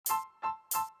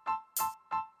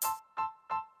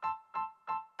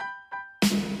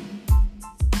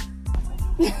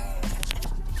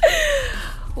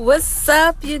What's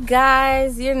up, you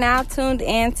guys? You're now tuned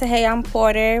in to Hey, I'm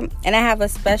Porter, and I have a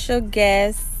special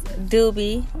guest,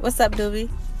 Doobie. What's up, Doobie?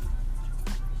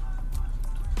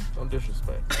 Don't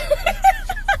disrespect.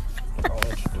 Don't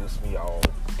introduce me all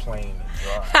plain and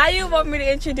dry. How you want me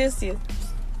to introduce you?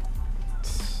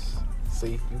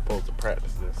 See, you supposed to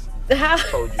practice this. How? I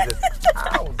told you this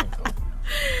hours ago.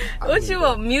 What you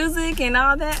want? Music and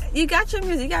all that? You got your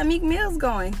music. You got Meek Mills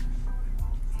going.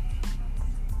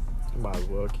 You might as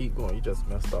well keep going. You just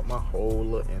messed up my whole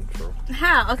little intro.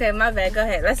 How? Okay, my bad. Go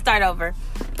ahead. Let's start over.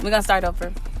 We're gonna start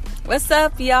over. What's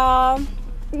up, y'all?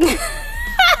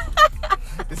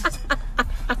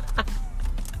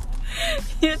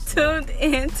 You tuned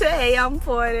in to Hey, I'm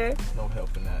Porter. No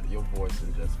helping that. Your voice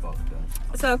is just fucked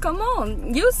up. So come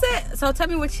on. You said so. Tell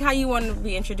me how you want to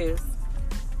be introduced.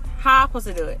 How I'm supposed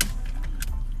to do it?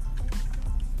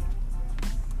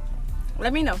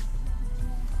 Let me know.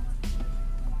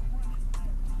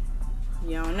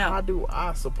 You don't know. How do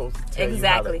I supposed to tell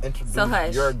Exactly. you how to introduce So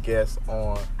hush. your guest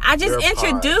on? I just your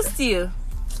introduced podcast? you.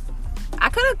 I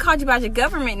could have called you by your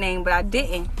government name, but I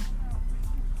didn't.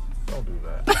 Don't do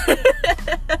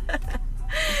that.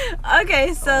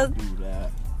 Okay, so Don't do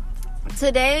that.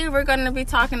 today we're going to be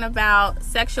talking about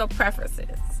sexual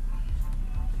preferences.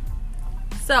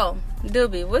 So,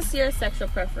 Doobie, what's your sexual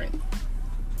preference?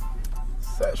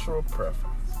 Sexual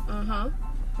preference. Uh-huh.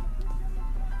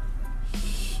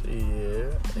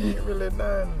 Shit, ain't really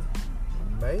nothing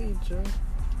major.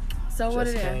 So what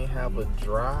Just it is? can't have a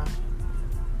dry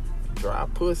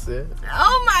pussy.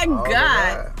 Oh my All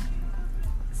God.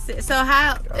 that. So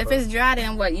how, if it's dry,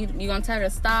 then what? You gonna tell her to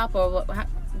stop or what?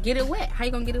 Get it wet. How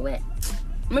you gonna get it wet?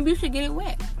 Maybe you should get it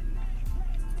wet.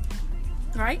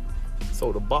 Right?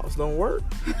 So the box don't work?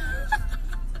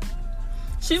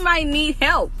 She might need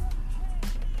help.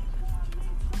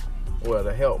 Well,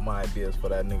 the help might be is for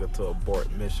that nigga to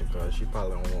abort mission, because she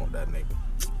probably don't want that nigga.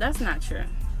 That's not true.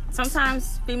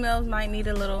 Sometimes females might need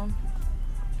a little,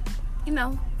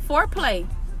 foreplay.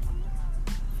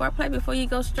 Foreplay before you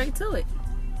go straight to it.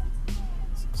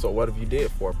 So what if you did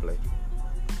foreplay?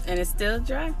 And it's still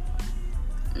dry?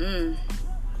 I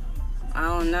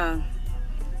don't know.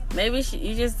 Maybe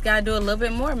you just gotta do a little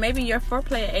bit more. Maybe your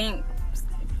foreplay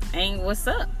ain't what's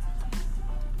up.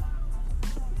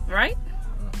 Right?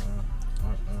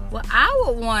 Well, I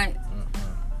would want...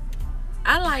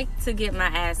 I like to get my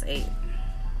ass ate.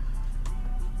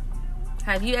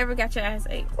 Have you ever got your ass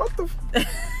ate? What the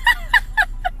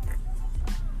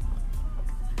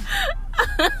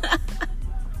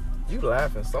You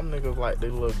laughing. Some niggas like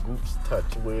their little goops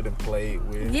touch with and played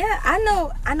with. Yeah, I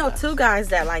know two guys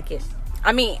that like it.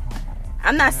 I mean,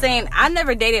 I'm not saying... I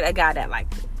never dated a guy that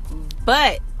liked it.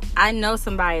 But I know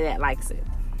somebody that likes it.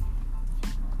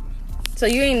 So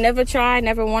you ain't never tried,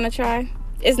 never want to try?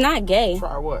 It's not gay.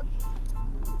 Try what?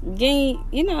 Gay,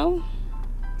 Oh,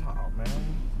 man.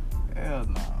 Hell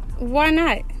no. Why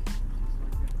not?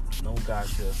 No guy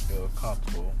should feel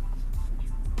comfortable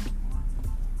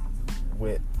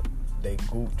with they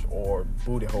gooch or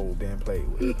booty hole being played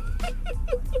with.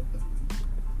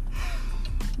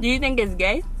 Do you think it's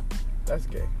gay? That's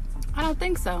gay. I don't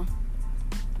think so.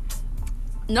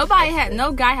 No guy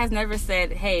has never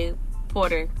said, "Hey,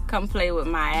 Porter, come play with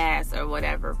my ass" or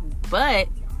whatever. But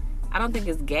I don't think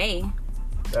it's gay.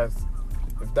 If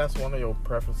that's one of your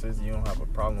preferences, you don't have a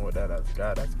problem with that as a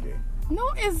guy, that's gay. No,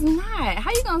 it's not.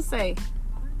 How you gonna say?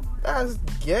 That's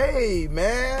gay,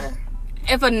 man.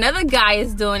 If another guy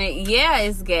is doing it, yeah,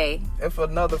 it's gay. If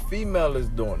another female is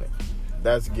doing it,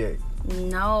 that's gay.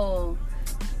 No.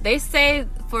 They say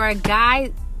for a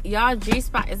guy, y'all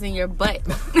G-spot is in your butt.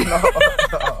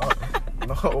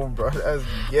 No, bro, that's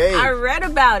gay. I read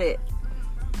about it.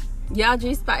 Y'all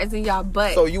G-spot is in y'all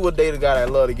butt. So you would date a guy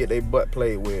that love to get their butt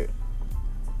played with?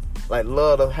 Like,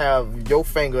 love to have your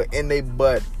finger in their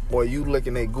butt or you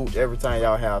licking their gooch every time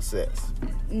y'all have sex?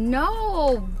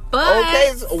 No, but...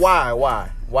 Okay, so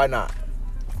why not?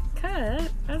 Cause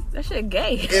that shit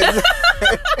gay.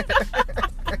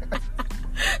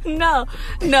 No,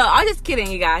 I'm just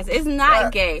kidding, you guys. It's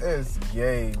not gay. It's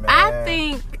gay, man. I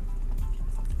think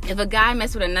if a guy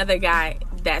mess with another guy,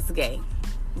 that's gay.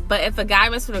 But if a guy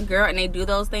mess with a girl and they do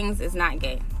those things, it's not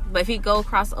gay. But if he go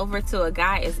cross over to a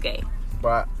guy, it's gay.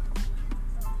 But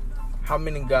how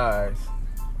many guys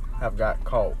have got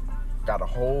caught, got a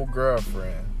whole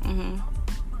girlfriend,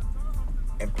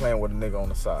 and playing with a nigga on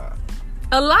the side?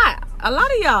 A lot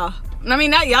of y'all. I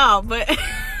mean, not y'all, but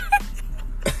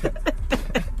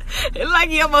it's like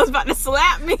you almost about to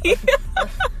slap me.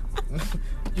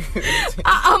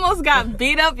 I almost got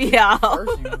beat up, y'all.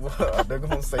 First they're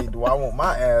gonna say, do I want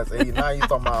my ass ate? Now you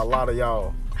talking about a lot of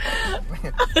y'all.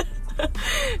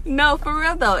 No, for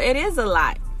real though, it is a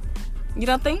lot. You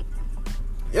don't think?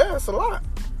 Yeah, it's a lot.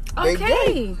 They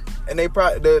Okay. gay. And they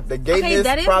probably the gayness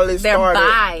that is, probably they're started.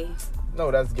 bi.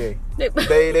 No, that's gay.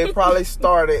 They probably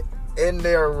started in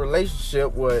their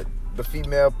relationship with the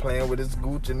female playing with his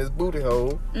gooch and his booty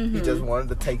hole. He just wanted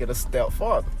to take it a step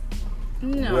farther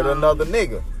No. with another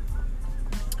nigga.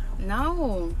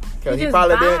 No. Cause he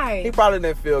probably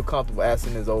didn't feel comfortable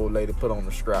asking his old lady to put on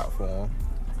the strap for him.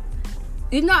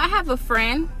 You know, I have a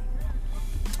friend,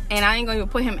 and I ain't gonna even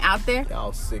put him out there.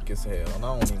 Y'all sick as hell, and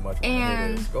I don't need much want to hear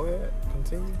And- this. Go ahead,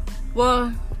 continue.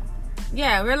 Well,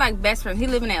 yeah, we're like best friends. He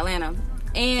live in Atlanta,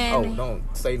 and Oh,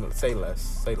 don't say less. Say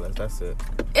less. That's it.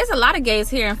 it's a lot of gays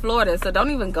here in Florida, so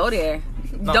don't even go there.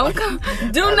 No. Don't come.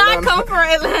 Do not come for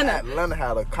Atlanta. Atlanta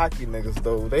had a cocky niggas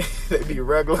though. They be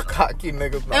regular cocky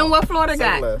niggas. No, And what Florida say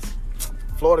got? less.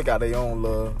 Florida got their own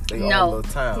little, own little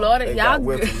town. Florida, they y'all got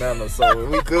Wilton Manor, so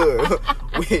we good.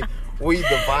 we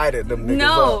divided them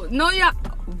niggas up. No, y'all.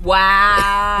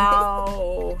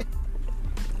 Wow.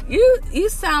 You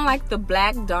sound like the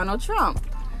black Donald Trump.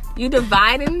 You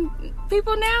dividing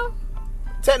people now?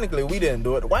 Technically, we didn't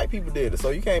do it. The white people did it, so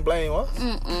you can't blame us.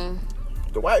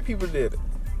 The white people did it.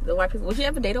 The white people. Would you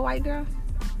ever date a white girl?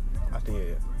 I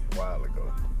did a while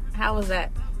ago. How was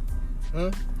that?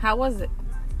 How was it?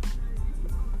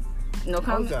 No I was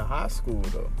comment. in high school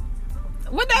though.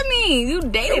 What that mean? You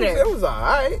dated her. It was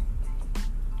alright.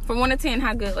 From 1 to 10,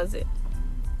 how good was it?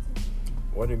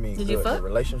 What do you mean? Did good? you fuck? The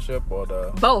relationship or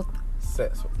the Both.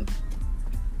 sex?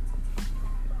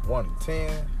 1 to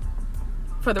 10.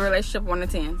 For the relationship, 1 to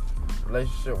 10.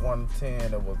 Relationship 1 to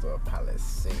 10. It was a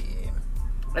Palisade.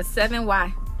 A 7,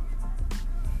 why?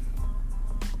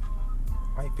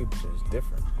 White people just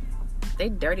different. They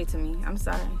dirty to me. I'm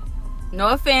sorry. No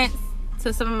offense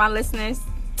to some of my listeners,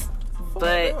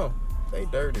 but Fuck them. They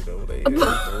dirty though. They is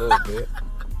a little bit.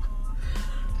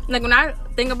 like when I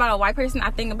think about a white person, I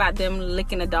think about them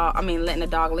licking a dog. I mean, letting a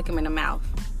dog lick them in the mouth.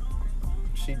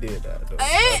 She did that though.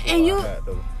 And you- Had,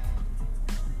 though.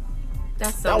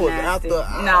 That's so That was nasty.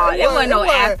 after. No, it wasn't no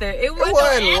after. It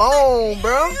wasn't long,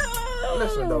 bro. Ew.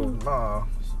 Listen though, nah.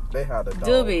 They had a dog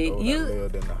Doobie, though, you- that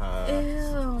lived in the house.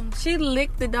 Ew. She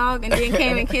licked the dog and then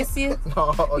came and kissed you.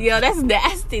 No, Yo, that's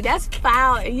nasty. That's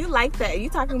foul. And you like that. You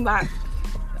talking about?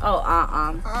 Oh,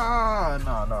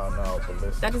 no. But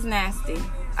listen, That is nasty.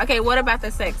 Okay, what about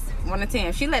the sex? 1 to 10.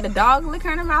 If she let the dog lick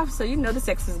her in the mouth, so you know the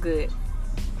sex is good.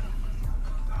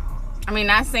 I mean,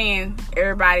 not saying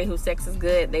everybody whose sex is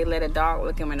good, they let a dog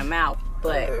lick him in the mouth,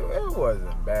 but it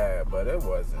wasn't bad, but it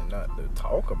wasn't nothing to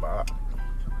talk about.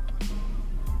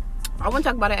 I wouldn't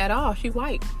talk about it at all. She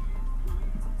white.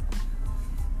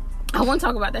 I wouldn't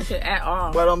talk about that shit at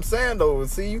all. But I'm saying though,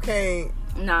 see, you can't.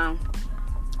 Nah,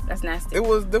 that's nasty. It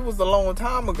was a long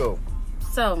time ago.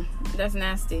 So, that's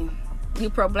nasty. You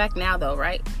pro-black now, though,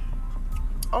 right?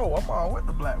 Oh, I'm all with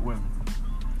the black women.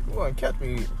 You wouldn't catch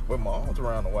me with my arms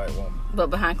around a white woman. But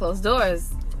behind closed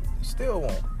doors, You still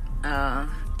won't.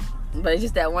 but it's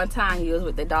just that one time you was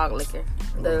with the dog licker.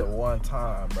 It was the one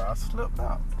time, bro. I slipped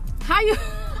out.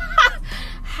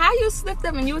 How you slipped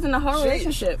up and you was in a whole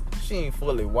relationship? She ain't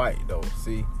fully white though.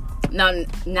 See, No,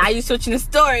 now you switching the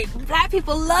story. Black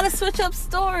people love to switch up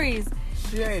stories.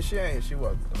 she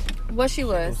wasn't. Though. What she She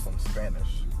was? was some Spanish.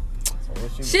 So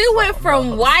when She went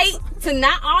from white to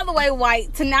not all the way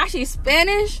white to now she's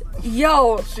Spanish.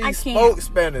 Yo, She I spoke can't.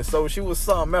 Spanish, so she was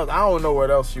something else. I don't know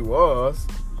what else she was.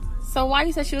 So why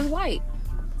you said she was white?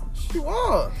 She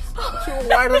was. She was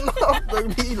white enough to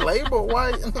be labeled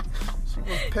white. She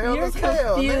was pale You're as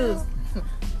hell. confused. Man.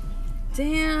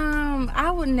 Damn,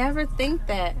 I would never think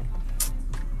that.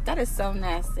 That is so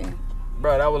nasty.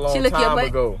 Bro, that was a She long licked your time butt?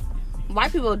 ago.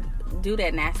 White people do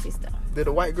that nasty stuff. Did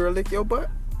a white girl lick your butt?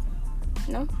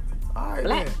 No? All right,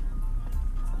 Black. then.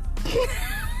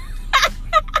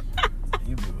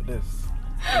 You be with this.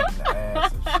 Eating the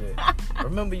ass and shit.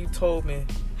 Remember you told me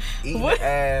eating What?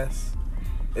 ass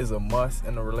is a must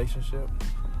in a relationship?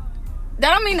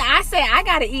 That don't mean I say I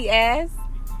gotta eat ass.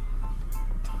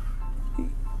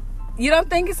 You don't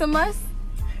think it's a must?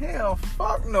 Hell,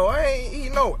 fuck no. I ain't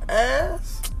eating no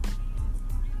ass.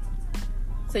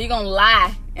 So you gonna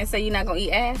lie and say you're not gonna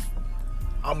eat ass?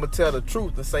 I'm gonna tell the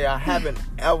truth and say I haven't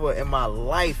ever in my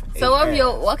life So ate if ass. you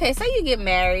okay, say you get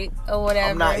married or whatever.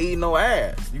 I'm not eating no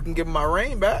ass. You can give me my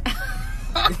ring back.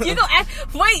 You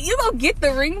gonna get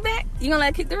the ring back? You gonna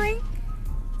let her keep the ring?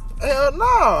 Hell no.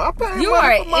 I pay You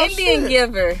money are for my an Indian shit.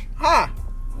 giver. Huh?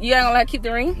 You ain't gonna let her keep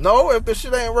the ring? No, if the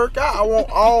shit ain't work out, I want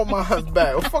all mine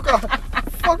back.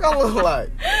 Fuck I look like.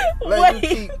 Let you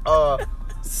Wait. keep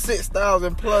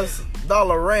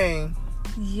 $6,000+ ring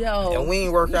Yo. And we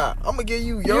ain't work out. I'm gonna give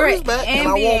you yours back, and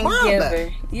I want mine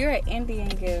back. You're an Indian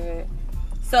giver.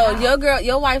 So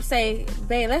your wife say,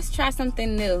 babe, let's try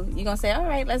something new. You gonna say, all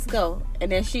right, let's go.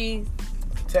 And then she...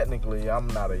 Technically, I'm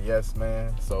not a yes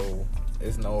man, so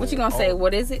it's no... What you gonna say?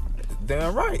 What is it?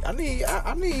 Damn right. I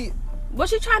need...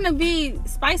 What you trying to be?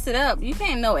 Spice it up. You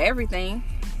can't know everything.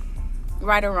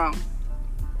 Right or wrong?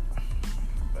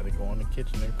 Better go in the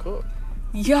kitchen and cook.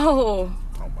 Yo.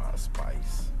 Talking about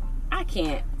spice. I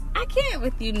can't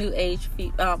with you new age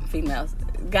females.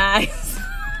 Guys.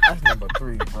 That's number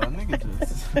 3, bro. Nigga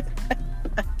just...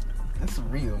 That's the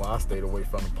reason why I stayed away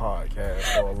from the podcast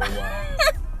for a little while.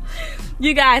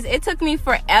 You guys, it took me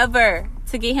forever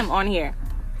to get him on here.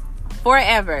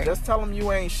 Forever. Just tell him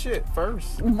you ain't shit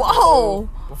first. Whoa.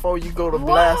 Before you go to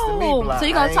blasting me. Like, so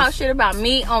you gonna talk shit about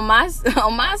me on my stuff?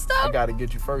 I gotta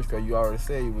get you first because you already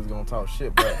said you was gonna talk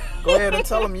shit. But go ahead and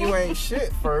tell him you ain't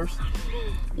shit first.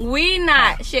 We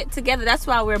not shit together. That's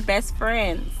why we're best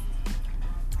friends.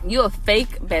 You a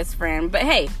fake best friend, but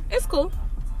hey, it's cool.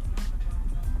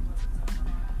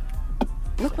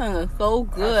 Looking so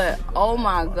good. Oh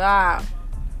my god.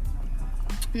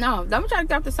 No, I'm trying to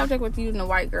get off the subject with you and the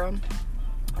white girl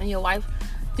and your wife.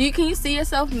 Can you see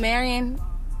yourself marrying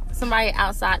somebody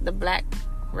outside the black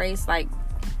race, like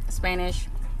Spanish?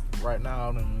 Right now,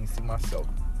 I don't even see myself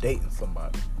dating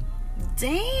somebody.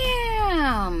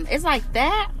 Damn, it's like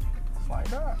that. It's like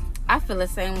that. I feel the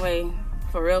same way.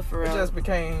 For real. It just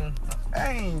became. I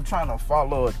ain't trying to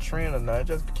follow a trend or nothing. It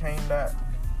just became that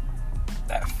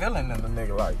feeling in the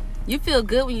nigga. Like, you feel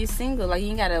good when you're single. Like,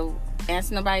 you ain't gotta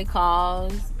answer nobody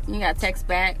calls. You ain't gotta text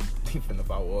back. Even if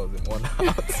I was in one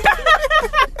house.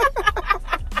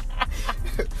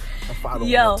 If I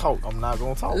don't want to talk, I'm not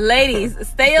gonna talk. Ladies,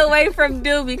 stay away from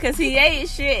dude because he ain't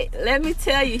shit. Let me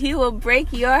tell you, he will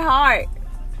break your heart.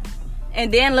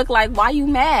 And then look like, why you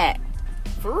mad?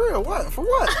 For real? What? For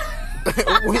what?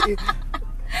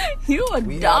 You a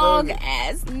dog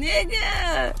ass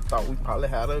nigga. Thought we probably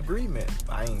had an agreement.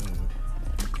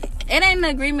 It ain't an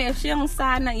agreement if she don't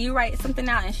sign nothing. You write something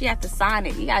out and she have to sign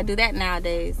it. You gotta do that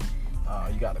nowadays.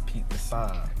 You gotta peep the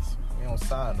signs. You don't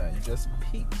sign nothing. You just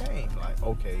peep game. Like,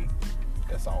 okay,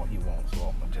 that's all he wants. So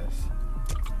I'ma just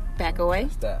back away.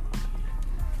 Just that.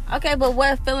 Okay, but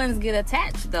what feelings get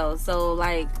attached though? So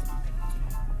like,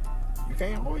 you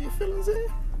can't hold your feelings in.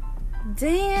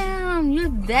 Damn, you're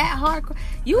that hardcore.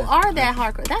 You are that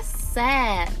hardcore. That's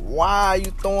sad. Why are you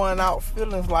throwing out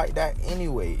feelings like that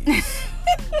anyways?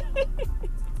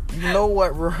 You know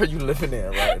what world you living in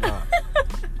right now.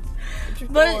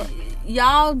 But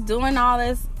y'all doing all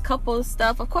this couple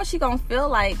stuff, of course you gonna feel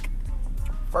like...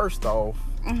 First off,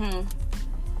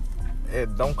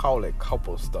 don't call it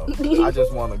couple stuff. I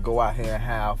just want to go out here and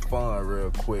have fun real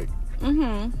quick.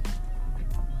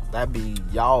 That be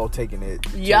y'all taking it.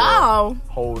 Y'all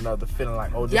whole nother feeling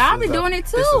like, oh, y'all be doing it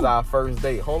too. This is our first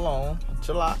date. Hold on,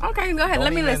 chill out. Okay, go ahead.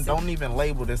 Let me listen. Don't even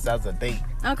label this as a date.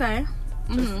 Okay.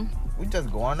 We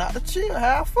just going out to chill,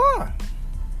 have fun.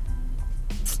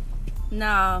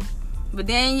 No, but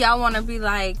then y'all want to be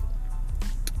like,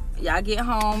 y'all get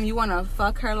home, you want to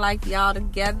fuck her like y'all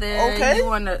together. Okay. You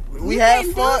want to. We had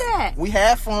fun. We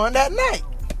had fun that night.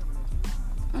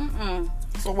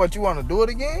 So what, you want to do it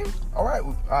again? All right,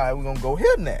 we're gonna go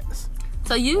here next.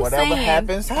 So whatever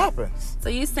happens. So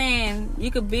you saying you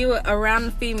could be around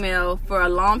the female for a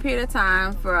long period of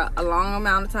time, for a long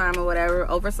amount of time or whatever,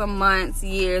 over some months,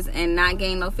 years, and not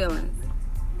gain no feelings?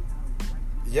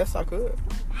 Yes, I could.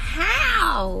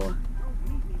 How?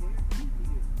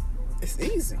 It's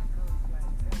easy.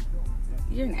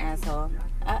 You're an asshole.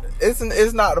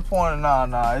 It's not the point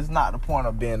of it's not the point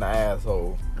of being an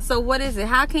asshole. So what is it?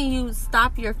 How can you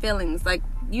stop your feelings? Like,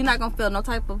 you're not gonna feel no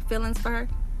type of feelings for her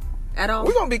at all?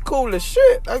 We're gonna be cool as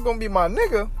shit. That's gonna be my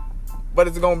nigga. But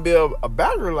it's gonna be a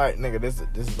boundary like, nigga, this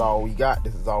is all we got.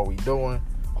 This is all we doing.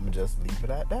 I'm gonna just leave it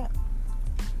at that.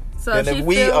 So and if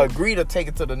we agree to take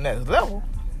it to the next level,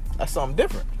 that's something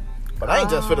different. But I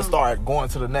ain't just finna start going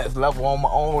to the next level on my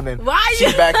own and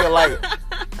she back there like,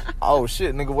 oh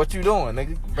shit, nigga, what you doing,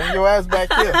 nigga? Bring your ass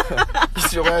back here.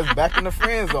 Get your ass back in the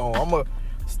friend zone. I'ma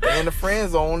stay in the friend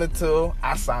zone until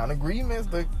I sign agreements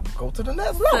to go to the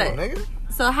next level, nigga.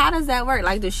 So how does that work?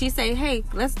 Like, does she say, hey,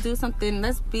 let's do something,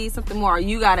 let's be something more? Or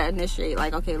you gotta initiate,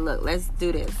 like, okay, look, let's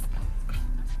do this.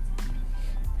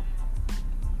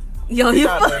 Yo, you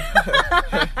I'm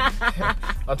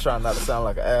trying not to sound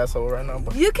like an asshole right now,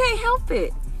 but you can't help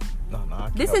it. No, I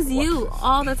can't. This is you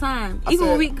all the time.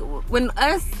 Even when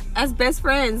us as best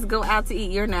friends go out to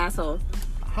eat, you're an asshole.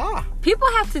 Huh? People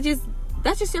have to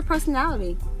that's just your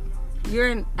personality. You're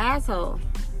an asshole.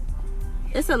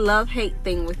 It's a love-hate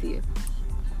thing with you.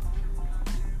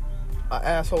 An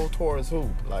asshole towards who?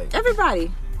 Like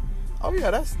everybody. Oh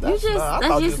yeah, that's I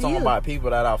thought you were talking about people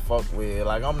that I fuck with.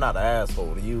 Like I'm not an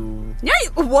asshole to you. Yeah.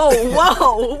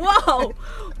 Whoa.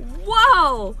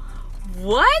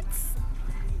 What?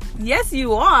 Yes,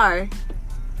 you are.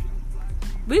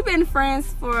 We've been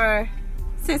friends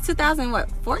since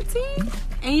 2014,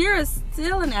 and you're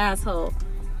still an asshole.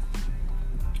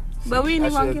 But we ain't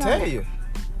even gonna tell you.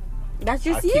 That's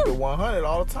just you. I keep it 100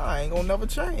 all the time. I ain't gonna never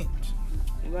change.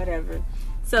 Whatever.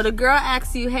 So the girl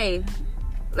asks you, "Hey,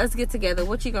 let's get together."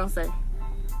 What you gonna say?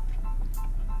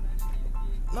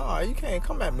 No, you can't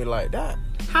come at me like that.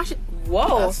 How she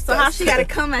gotta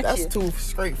come at you? That's too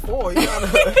straightforward. You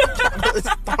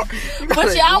gotta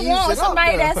but y'all want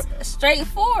somebody that's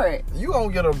straightforward. You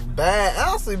gonna get a bad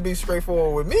answer and be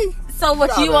straightforward with me. So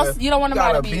what you want? You don't want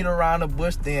nobody to be beat around the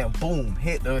bush, then boom,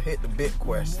 hit the big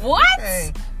question. What?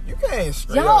 You can't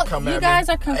straight up come at me. You guys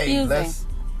are confusing.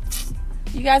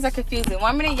 You guys are confusing.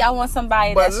 1 minute y'all want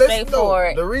somebody that's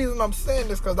straightforward. The reason I'm saying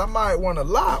this because I might want to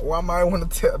lie or I might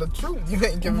want to tell the truth. You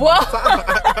ain't giving me time.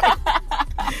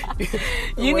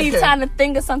 You need time to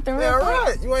think of something real quick.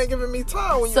 Right. You ain't giving me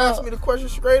time when you ask me the question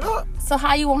straight up. So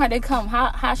how you want her to come?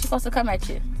 How's she supposed to come at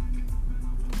you?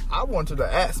 I want you to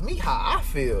ask me how I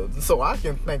feel so I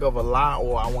can think of a lie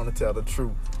or I want to tell the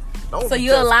truth. So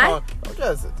you a lie?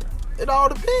 It all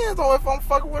depends on if I'm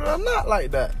fucking with her or not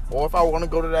like that. Or if I want to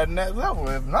go to that next level.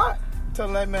 If not, tell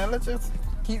that man, let's just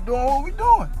keep doing what we're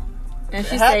doing. And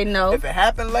she say no. If it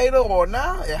happened later or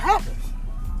now, it happens.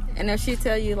 And if she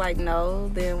tell you like no,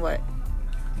 then what?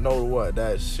 No to what?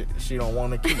 That she don't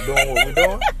want to keep doing what we're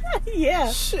doing?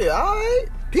 Yeah. Shit, alright.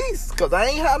 Peace. Because I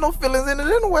ain't had no feelings in it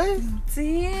anyway.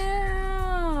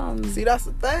 Damn. See, that's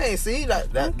the thing. See,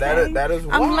 that is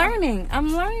why. I'm learning. I'm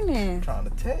trying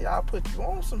to tell you, I put you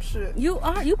on some shit. You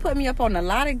put me up on a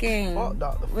lot of games. Fuck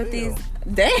Dr. With Phil. these.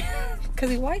 Damn. Because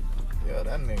he white? Yeah,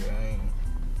 that nigga ain't.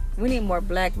 We need more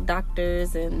black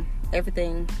doctors and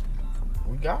everything.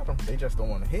 We got them. They just don't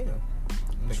want to hear them.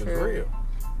 Niggas real.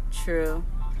 True.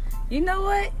 You know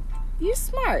what? You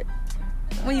smart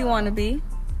when you want to be.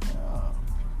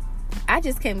 I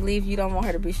just can't believe you don't want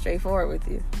her to be straightforward with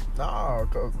you. No,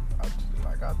 because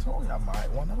like I told you, I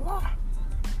might want to lie.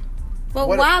 But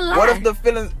why lie? What if the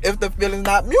feeling's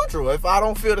not mutual? If I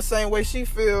don't feel the same way she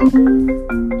feels.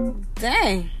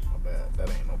 Dang. My bad. That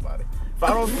ain't nobody. If I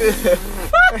don't feel.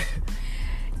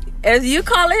 As you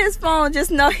calling his phone,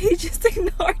 just know he just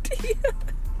ignored you. That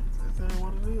ain't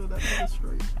what it is. That nigga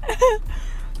straight.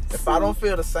 If I don't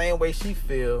feel the same way she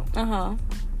feel. Wow.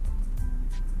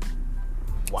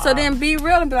 So then be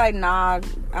real and be like, nah,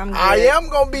 I'm good. I am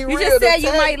going to be real. You just said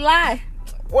you might lie.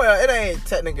 Well, it ain't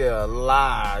technically a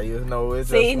lie, you know. It's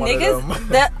See, just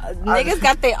niggas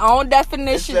got their own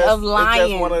definition of lying.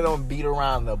 It's just one of them beat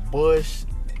around the bush.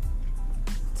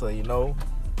 So, you know.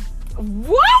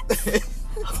 What?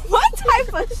 What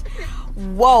type of...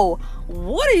 Whoa.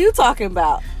 What are you talking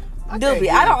about? Doobie,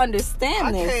 I don't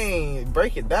understand this. I can't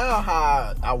break it down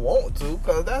how I want to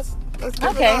because that's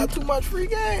giving out too much free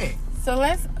game. So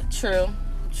true.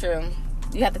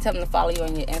 You have to tell them to follow you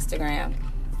on your Instagram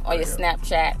or your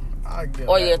Snapchat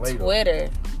or your Twitter.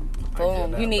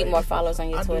 Boom. You need more followers on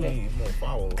your Twitter. I need more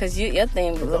followers. Because your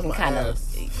thing looking kind of...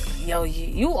 Yo,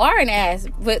 you are an ass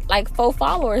with like 4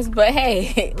 followers, but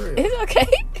hey, it's okay.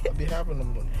 I be having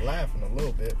them laughing a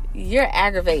little bit. You're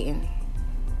aggravating.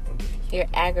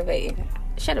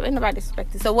 Shut up, ain't nobody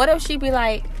disrespect you. So what if she be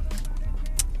like,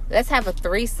 let's have a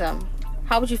threesome?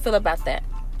 How would you feel about that?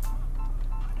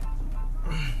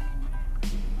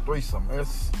 Threesome,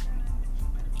 it's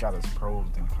got its pros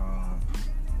and cons.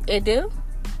 It do?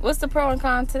 What's the pro and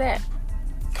con to that?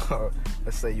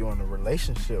 Let's say you're in a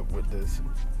relationship with this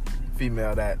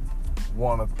female that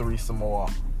want a threesome or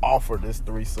offer this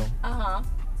threesome.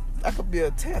 That could be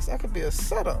a test. That could be a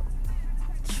setup.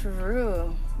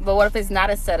 True. But what if it's not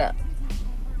a setup?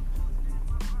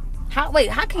 How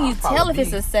can you tell if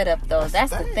it's a setup though?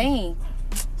 That's the thing.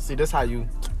 See, that's how you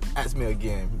ask me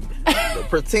again.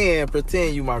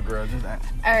 pretend you my girl. Just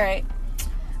ask. All right.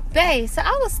 Babe, so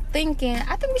I was thinking,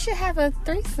 I think we should have a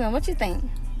threesome. What you think?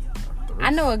 I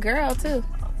know a girl too.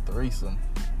 A threesome.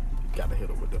 You gotta hit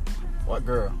her with the what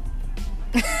girl?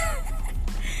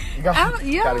 You gotta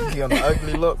give them the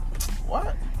ugly look.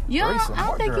 What? Yeah, I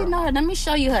don't think you know her. Let me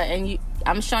show you her, and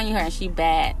I'm showing you her, and she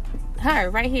bad. Her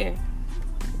right here.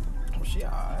 Oh, she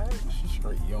alright. She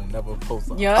straight. You don't never post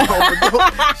her. Yeah.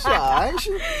 She alright.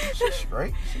 She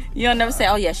straight. You don't never say,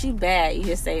 oh yeah, she bad. You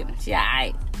just say she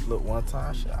alright. Look one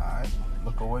time, she alright.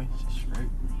 Look away, she straight.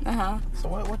 So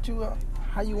what you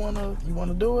how you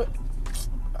wanna do it?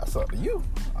 That's up to you.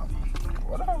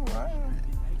 Whatever.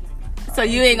 So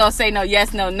you ain't gonna say no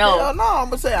yes, no. Hell no, I'm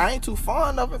gonna say I ain't too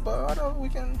fond of it, but whatever, we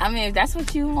can. I mean, if that's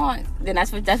what you want, then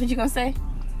that's what you gonna say.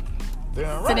 Then,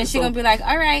 right. So then she gonna be like,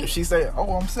 all right. If she say,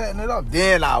 oh, I'm setting it up,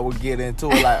 then I would get into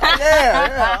it like, oh,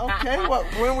 yeah, okay,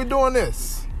 when we doing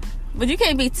this? But you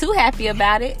can't be too happy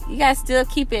about it. You gotta still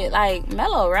keep it like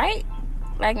mellow, right?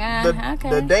 Like, okay.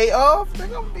 The day of, they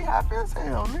gonna be happy as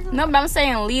hell, nigga. No, but I'm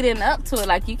saying leading up to it,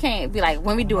 like you can't be like,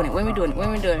 when we doing it, when we doing it,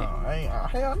 when we doing it.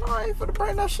 Hell no, I ain't finna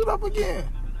bring that shit up again.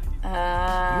 You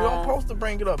don't supposed to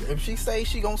bring it up. If she say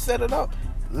she gonna set it up,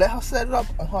 let her set it up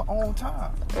on her own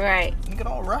time. Right. Nigga,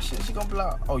 don't rush it. She gonna be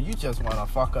like, oh, you just wanna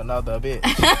fuck another bitch.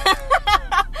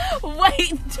 Wait,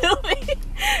 do it.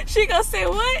 She gonna say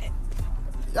what?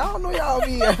 Y'all know y'all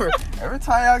be every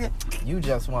time y'all get, you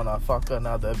just wanna fuck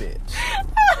another bitch.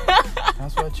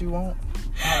 That's what you want?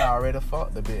 I already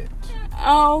fucked the bitch.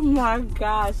 Oh my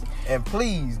gosh. And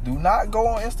please do not go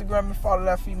on Instagram and follow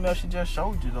that female she just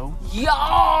showed you though.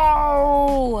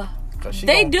 Yo,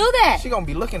 they do that. She gonna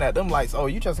be looking at them like, oh,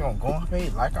 you just gonna go on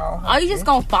page like all her. Oh, you just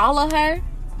gonna follow her?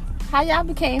 How y'all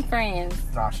became friends?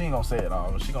 Nah, she ain't gonna say it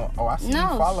all. She gonna, oh, I see you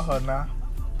follow her now.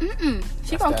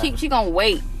 She gonna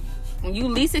wait. When you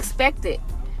least expect it,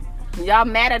 when y'all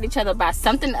mad at each other about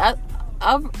something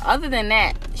other than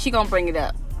that, she gonna bring it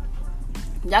up.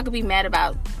 Y'all could be mad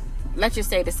about, let's just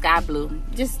say the sky blue,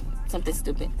 just something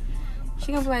stupid.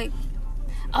 She gonna be like,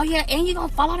 oh yeah, and you gonna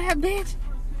follow that bitch?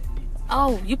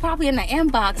 Oh, you probably in the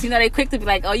inbox. You know, they quick to be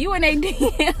like, oh, you in their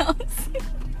DMs.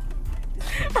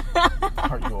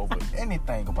 Hurt you over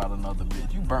anything about another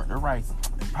bitch. You burnt the rice.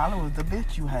 It probably was the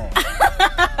bitch you had.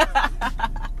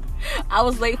 I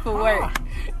was late for work.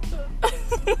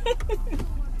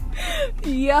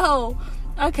 Yo.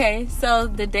 Okay, so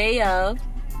the day of,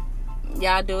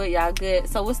 y'all do it, y'all good.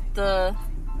 So what's the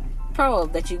pro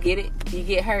that you get it? You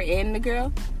get her and the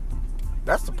girl?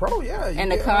 That's the pro, yeah.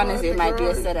 And the con is it might be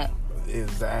a setup.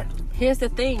 Exactly. Here's the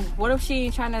thing. What if she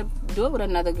ain't trying to do it with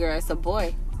another girl? It's a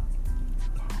boy.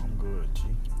 I'm good, G.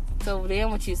 So then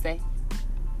what you say?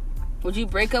 Would you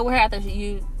break up with her after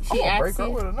she asked break you?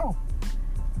 up with her, no.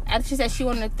 After she said she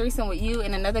wanted a threesome with you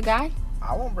and another guy?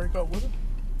 I won't break up with her.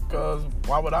 Because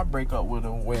why would I break up with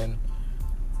her when...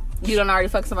 You don't already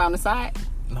fuck somebody on the side?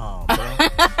 No, bro.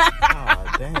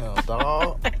 God damn,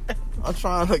 dog. I'm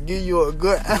trying to give you a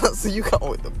good answer. You come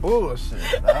with the bullshit,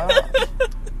 dog.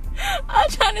 I'm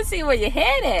trying to see where your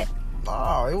head at.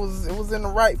 No, it was in the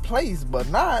right place, but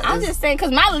not. I'm just saying,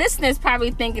 because my listeners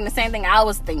probably thinking the same thing I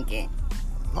was thinking.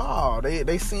 No, they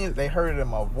heard it in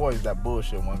my voice that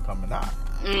bullshit wasn't coming out.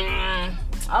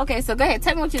 Okay, so go ahead.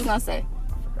 Tell me what you was going to say.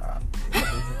 I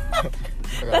forgot.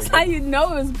 That's how you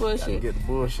know it's bullshit. Get the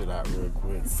bullshit out real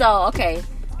quick. So, okay.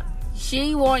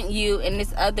 She want you and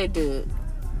this other dude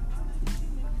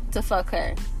to fuck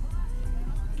her.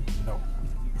 No.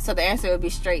 So the answer would be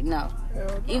straight no. Hell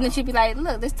no. Even if she'd be like,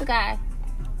 look, this the guy.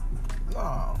 No.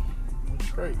 I'm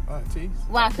straight, auntie.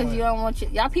 Why? Because you don't want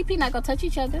y'all pee-pee not gonna touch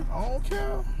each other. I don't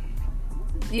care.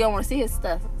 You don't want to see his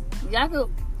stuff. Y'all could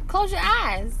close your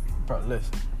eyes. Bro,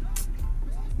 listen.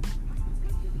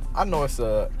 I know it's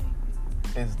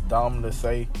dumb to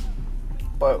say,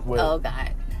 but with oh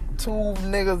God, 2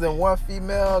 niggas and 1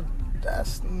 female,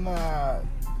 that's not.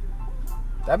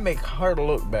 That make her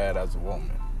look bad as a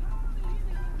woman.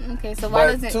 Okay, so why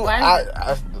does it?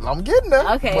 I'm getting there.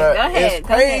 Okay, but go ahead. It's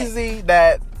crazy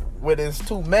that with it's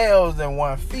 2 males and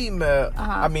 1 female.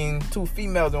 I mean, 2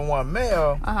 females and 1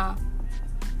 male.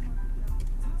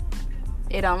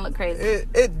 It don't look crazy.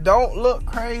 It don't look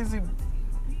crazy.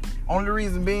 Only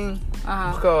reason being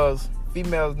because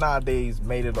females nowadays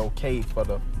made it okay for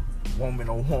the woman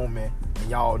on woman and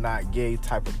y'all not gay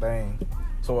type of thing.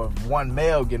 So if 1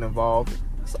 male get involved,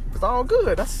 it's all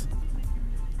good. That's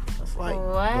like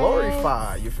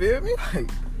glorified. You feel me? Like,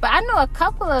 but I know a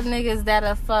couple of niggas that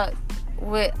have fucked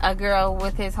with a girl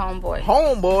with his homeboy.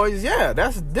 Homeboys, yeah,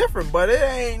 that's different. But it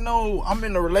ain't no. I'm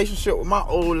in a relationship with my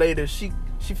old lady. She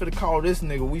finna call this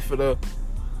nigga. We finna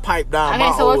pipe down my old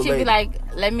lady. Okay, so what you be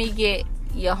like? Let me get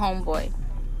your homeboy,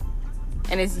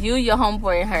 and it's you, your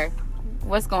homeboy, and her.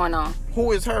 What's going on?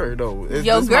 Who is her though? Is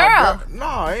your girl?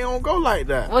 No, it don't go like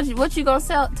that. What you gonna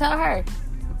tell her?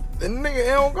 The nigga, it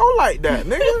don't go like that,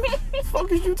 nigga. The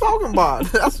fuck is you talking about?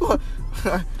 That's what.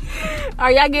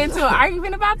 Are y'all getting into an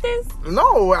argument about this?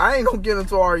 No, I ain't gonna get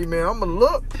into an argument. I'm gonna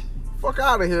look, fuck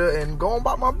out of here, and go on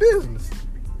about my business.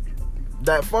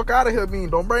 That fuck out of here mean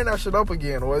don't bring that shit up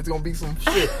again, or it's gonna be some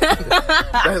shit.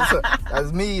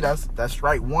 That's me. That's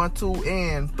strike 1, 2,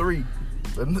 and 3.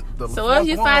 So what if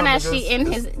you find out she in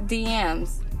his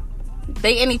DMs?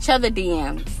 They in each other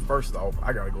DMs. First off,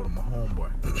 I gotta go to my homeboy.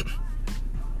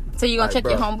 So you gonna check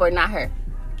your homeboy, not her?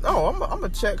 No, I'm gonna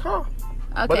check her.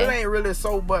 Okay. But it ain't really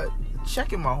so. But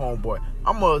checking my homeboy,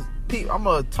 I'm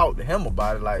gonna talk to him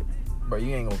about it. Like, bro,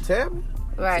 you ain't gonna tell me.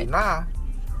 Right. See, nah,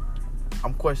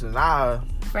 I'm questioning our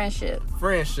friendship.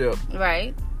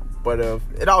 Right. But if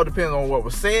it all depends on what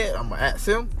was said, I'm gonna ask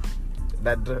him.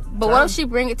 But what if she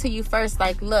bring it to you first?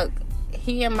 Like, look,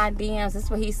 he in my DMs. This is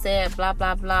what he said. Blah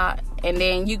blah blah. And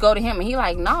then you go to him and he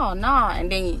like, no.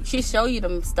 And then she show you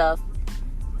them stuff.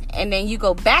 And then you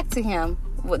go back to him.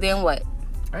 Then what?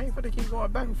 I ain't finna keep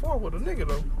going back and forth with a nigga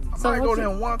though. I So might go to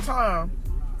him one time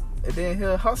and then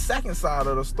hear her second side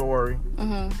of the story.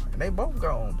 And they both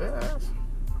gone. That's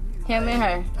him and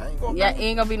her. I ain't gonna you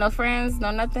ain't gonna be no friends,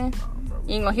 no nothing.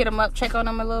 You ain't gonna hit him up, check on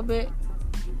him a little bit.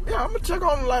 Yeah, I'm gonna check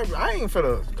on him. Like, I ain't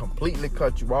finna completely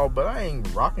cut you off, but I ain't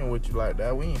rocking with you like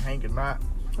that. We ain't hanging out.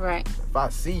 Right. If I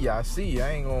see you, I see you. I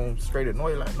ain't gonna straight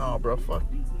annoy you like, nah, bro, fuck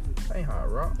you. That ain't how I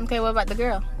rock. Okay, what about the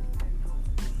girl?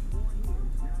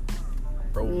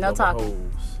 Bro, no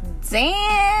talking.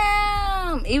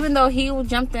 Damn. Even though he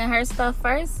jumped in her stuff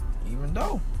first? Even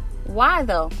though. Why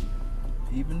though?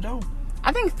 Even though.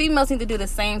 I think females need to do the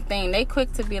same thing. They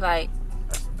quick to be like,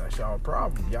 that's y'all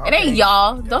problem. Y'all it ain't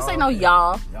y'all. Don't say no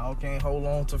y'all. Y'all can't hold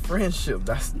on to friendship.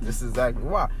 This exactly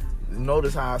why.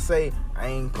 Notice how I say I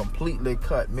ain't completely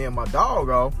cut me and my dog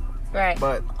off. Right.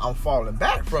 But I'm falling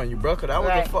back from you, bro, because that was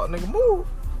a fuck nigga move.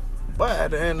 But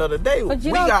at the end of the day, we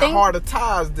got harder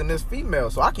ties than this female,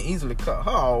 so I can easily cut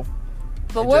her off.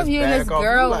 But what if you and this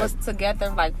girl was together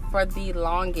like for the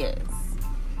longest?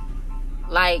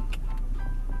 Like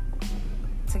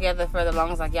together for the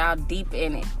longest, like y'all deep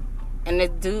in it. And this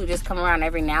dude just come around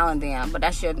every now and then, but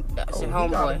that's your homeboy.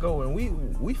 We gotta go, and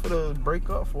we finna break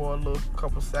up for a little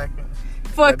couple seconds.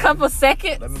 For a couple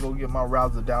seconds? Let me go get my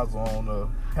razzle dazzle on the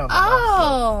handle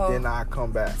myself. Then I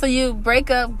come back. So you break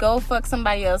up, go fuck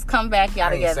somebody else, come back, y'all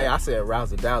together. I said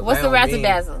razzle dazzle. What's the razzle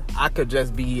dazzle? I could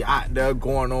just be out there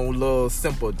going on little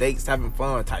simple dates, having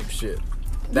fun type shit.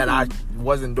 That I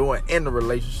wasn't doing in the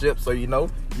relationship. So, you know,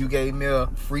 you gave me a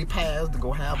free pass to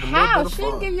go have a little bit of fun. She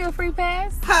didn't give you a free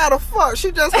pass? How the fuck?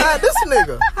 She just had this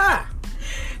nigga. How?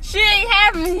 She ain't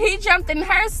have him. He jumped in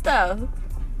her stuff.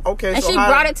 Okay, and so she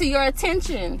brought it to your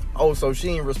attention. Oh, so she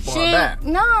ain't respond back?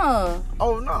 No.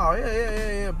 Oh, no.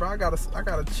 Yeah, bro. I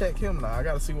gotta check him now. I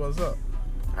gotta see what's up.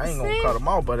 I ain't gonna cut him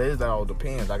off, but that all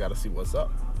depends. I gotta see what's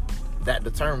up. That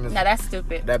determines. Now, that's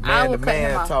stupid. That man to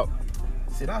man talk.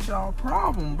 See, that's y'all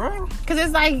problem, bro. Because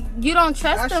it's like, you don't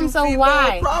trust him, so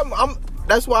why? Problem.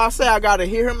 That's why I say I gotta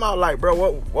hear him out. Like, bro,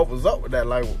 what was up with that?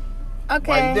 Like,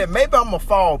 okay. Like, maybe I'm gonna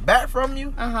fall back from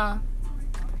you.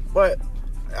 But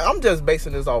I'm just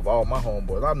basing this off all my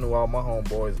homeboys. I knew all my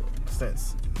homeboys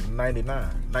since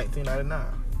 1999.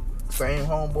 Same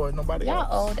homeboy, nobody else.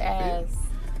 Y'all old ass.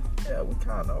 Yeah, we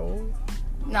kind of old.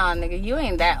 Nah, nigga, you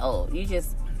ain't that old. You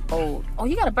just old. Oh,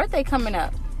 you got a birthday coming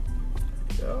up.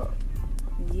 Yeah.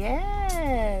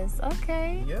 Yes.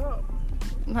 Okay. Yeah.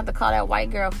 I'm gonna have to call that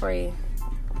white girl for you.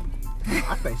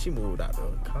 I think she moved out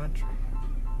of the country.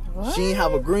 What? She didn't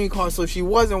have a green card, so she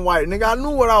wasn't white. Nigga, I knew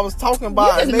what I was talking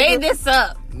about. You just made this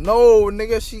up. No,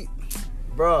 nigga,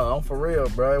 bruh, I'm for real,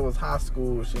 bruh. It was high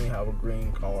school. She didn't have a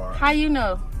green card. How you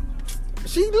know?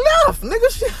 She left, nigga.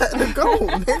 She had to go,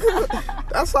 nigga.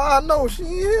 That's how I know she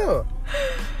ain't here.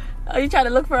 Oh, you trying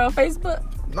to look for her on Facebook?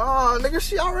 Nah, nigga,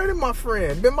 she already my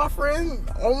friend. Been my friend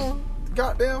on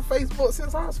goddamn Facebook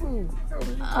since high school.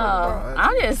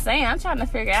 I'm just saying. I'm trying to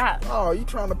figure out. Oh, you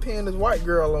trying to pin this white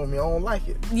girl on me? I don't like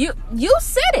it. You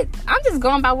said it. I'm just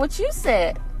going by what you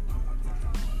said.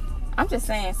 I'm just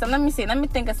saying. So let me see. Let me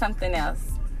think of something else.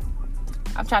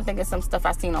 I'm trying to think of some stuff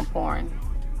I seen on porn.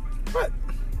 What?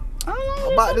 I don't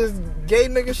know. About this gay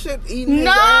nigga shit eating his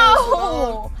ass?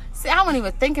 No. See, I won't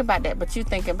even think about that, but you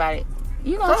think about it.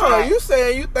 You gonna try? You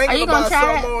saying you thinking about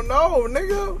something? Oh no,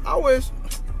 nigga. I wish.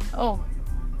 Oh,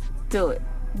 do it.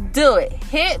 Do it.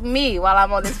 Hit me while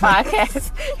I'm on this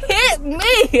podcast. Hit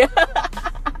me.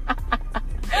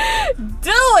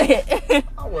 Do it.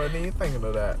 I wasn't even thinking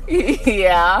of that.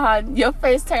 Yeah, your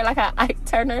face turned like an Ike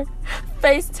Turner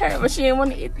face turn, but she didn't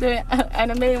want to eat the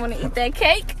anime, didn't want to eat that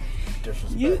cake.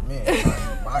 Disrespect me and eat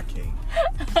my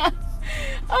cake.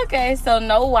 Okay, so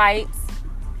no whites.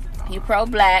 You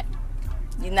pro-black.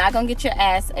 You're not gonna get your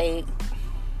ass ate.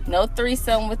 No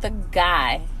threesome with a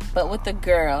guy, but with a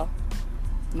girl.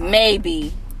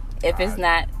 Maybe, if it's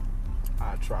not.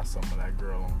 I'll try some of that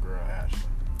girl on girl action.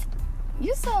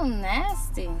 You so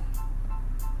nasty.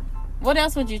 What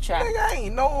else would you try? Nigga,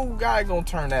 ain't no guy gonna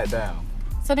turn that down.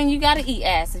 So then you gotta eat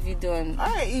ass if you're doing.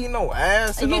 I ain't eating no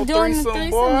ass. If you're doing the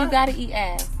threesome, boy. You gotta eat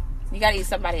ass. You gotta eat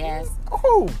somebody's ass.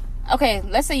 Who? Okay,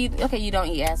 let's say you don't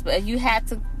eat ass, but if you had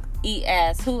to eat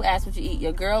ass, who ass would you eat?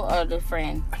 Your girl or the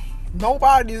friend?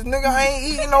 Nobody's, nigga. I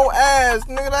ain't eating no ass,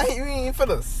 nigga. You ain't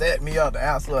finna set me up to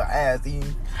answer an ass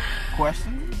eating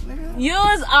question, nigga. You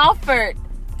was offered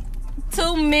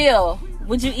 $2 million.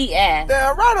 Would you eat ass?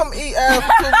 Damn right, I'm eat ass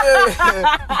for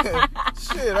 $2 million.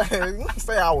 Shit, I didn't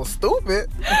say I was stupid.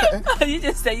 You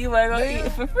just said you weren't gonna eat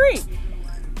it for free.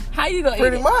 How you gonna eat it?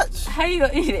 Pretty much. How you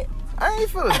gonna eat it? I ain't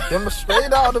finna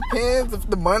demonstrate. All depends if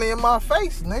the money in my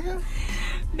face, nigga.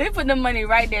 They put the money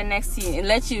right there next to you and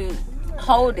let you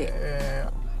hold it. Yeah.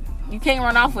 You can't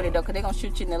run off with it though, cause they gonna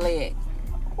shoot you in the leg.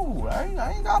 Ooh, I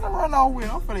ain't gotta run off with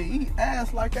it. I'm finna eat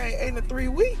ass like I ain't ate in 3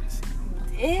 weeks.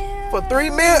 Yeah. For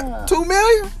 $2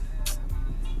 million?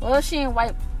 Well, she ain't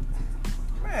white.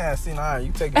 Man, see now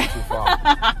you taking it too far.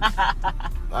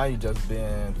 Now you just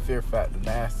being fear factor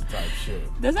nasty type shit.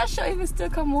 Does that show even still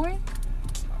come on?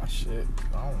 Oh, shit.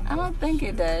 I don't think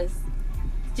it does.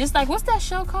 Just like, what's that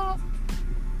show called?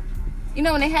 You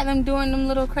know when they had them doing them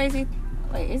little crazy...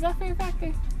 Wait, is that Fear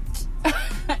Factor?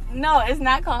 No, it's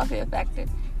not called Fear Factor.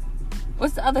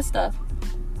 What's the other stuff?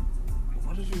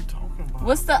 What are you talking about?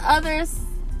 What's the others?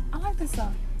 I like this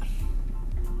song.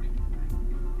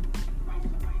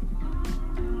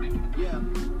 Yeah.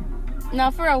 No,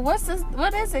 for real,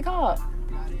 what is it called?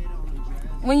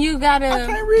 When you gotta... I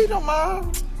can't read them,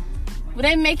 man. When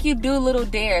they make you do little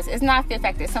dares. It's not Fear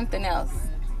Factor, it's something else.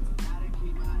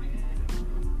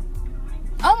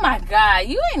 Oh my God,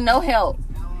 you ain't no help.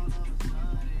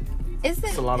 It's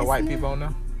a lot of white people on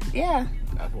there? Yeah.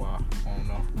 That's why. I don't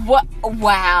know. What?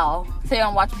 Wow. So you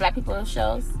don't watch black people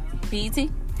shows? BET?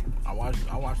 I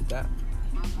watched that.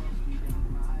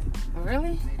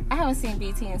 Really? I haven't seen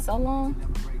BET in so long.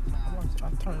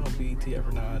 I turn on BET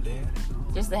every now and then.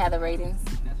 Just to have the ratings.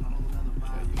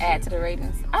 Add to the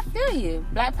ratings. I feel you.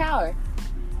 Black power.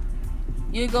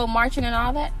 You go marching and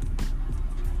all that?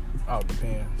 Oh,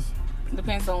 depends.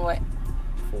 Depends on what?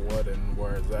 For what and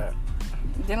where is that?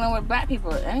 Dealing with black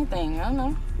people. Anything. I don't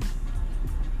know.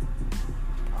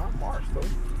 I'll march though.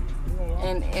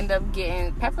 And end up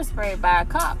getting pepper sprayed by a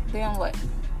cop. Then what?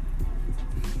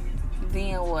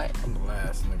 Then what? I'm the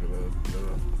last nigga to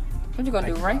What you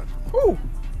gonna do, right? Who?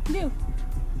 You.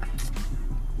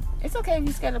 It's okay if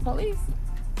you scared of police.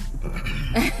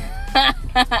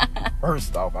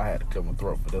 First off, I had to cut my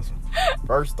throat for this one.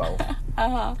 First off,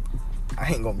 I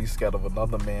ain't gonna be scared of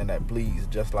another man that bleeds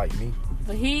just like me.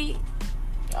 But he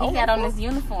got on his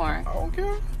uniform. I don't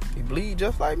care. He bleed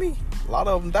just like me. A lot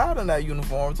of them died in that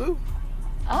uniform too.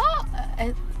 Oh,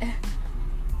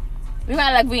 we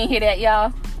might like we didn't hear that,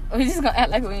 y'all. We just gonna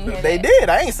act like we didn't hear They that. did.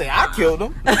 I ain't saying I killed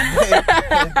them.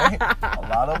 A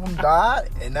lot of them died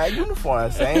in that uniform,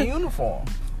 same uniform.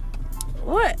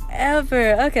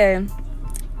 Whatever. Okay.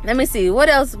 Let me see. What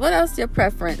else? What else your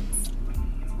preference?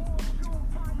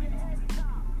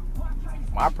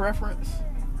 My preference?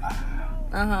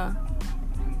 Uh-huh.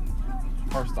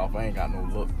 First off, I ain't got no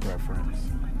look preference.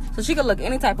 So she could look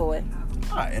any type of way.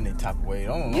 Not any type of way.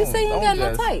 You say you ain't got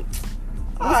no type.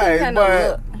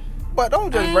 Alright, but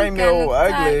don't just bring me old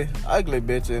ugly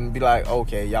bitch and be like,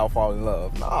 okay, y'all fall in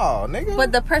love. No, nigga.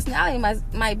 But the personality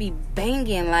might be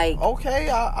banging like. Okay,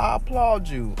 I applaud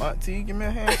you, auntie. Give me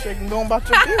a handshake and go about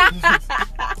your business.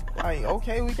 Like,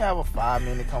 okay, we can have a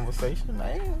 5-minute conversation,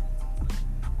 man.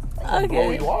 I ain't gonna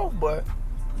blow you off, but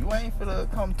you ain't finna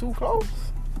come too close.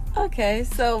 Okay,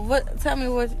 so tell me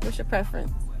what's your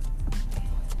preference?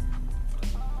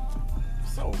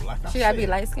 So, like I said, she gotta be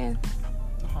light skinned?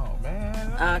 Oh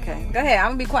man. Okay, go ahead. I'm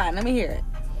gonna be quiet. Let me hear it.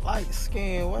 Light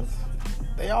skin,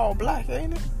 they all black,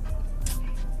 ain't it?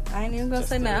 I ain't even gonna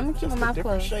say nothing. I'm gonna keep my mouth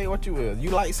closed. Shade, what you is?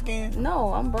 You light skin?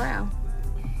 No, I'm brown.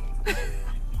 And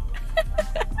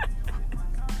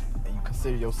you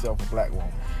consider yourself a black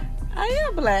woman? I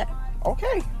am black.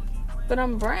 Okay. But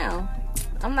I'm brown.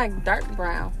 I'm like dark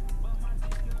brown.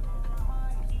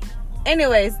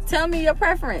 Anyways, tell me your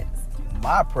preference.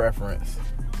 My preference?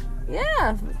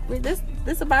 Yeah,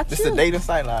 this about this you. This a dating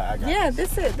site? I got yeah,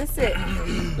 this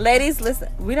it. Ladies, listen,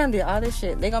 we done did all this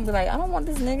shit. They gonna be like, I don't want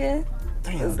this nigga.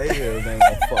 Damn, they ain't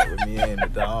gonna fuck with me in the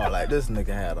dog. Like, this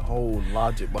nigga had a whole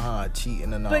logic behind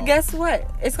cheating and all. But guess what?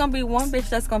 It's gonna be one bitch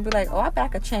that's gonna be like, oh, I bet I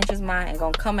could change his mind and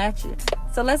gonna come at you.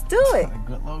 So let's do it.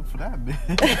 Good luck for that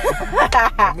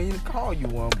bitch. I mean to call you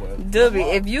one, but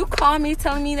Doobie, if you call me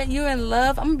telling me that you're in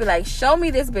love, I'm gonna be like, show me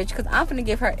this bitch, because I'm gonna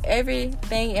give her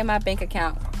everything in my bank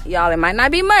account. Y'all, it might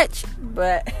not be much,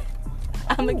 but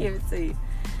I'm gonna give it to you.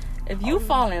 If you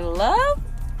fall in love,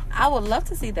 I would love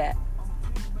to see that.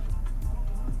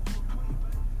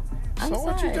 So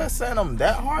what you just saying? I'm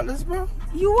that heartless, bro?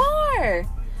 You are.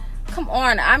 Come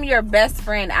on, I'm your best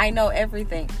friend. I know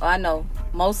everything. Well, I know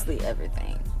mostly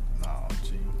everything. No,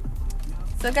 gee.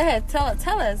 So go ahead,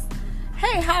 tell us.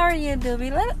 Hey, how are you,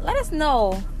 Doobie? Let us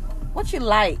know what you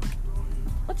like.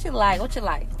 What you like?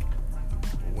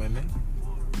 Women.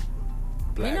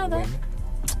 Black you know that? women.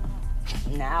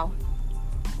 Now.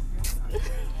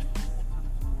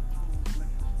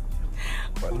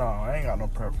 But no, I ain't got no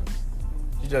preference.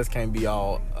 You just can't be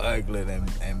all ugly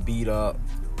and beat up.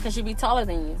 Cause she be taller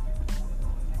than you.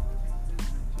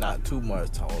 Not too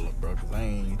much taller, bro. Cause I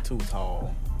ain't too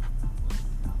tall.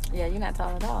 Yeah, you're not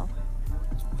tall at all.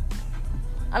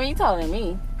 I mean, you taller than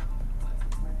me.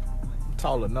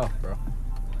 Tall enough, bro.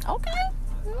 Okay.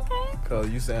 Cause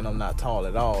you saying I'm not tall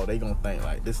at all, they gonna think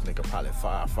like this nigga probably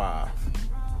 5'5".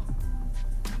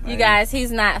 You guys,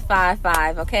 he's not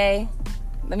 5'5", okay?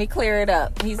 Let me clear it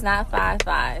up. He's not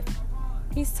 5'5".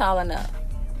 He's tall enough.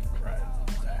 Right.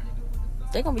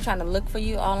 They're gonna be trying to look for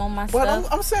you all on my But stuff.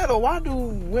 I'm saying though, why do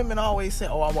women always say,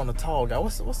 "Oh, I want a tall guy"?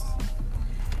 What's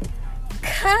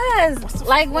Cause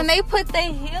when they put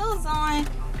their heels on,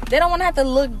 they don't want to have to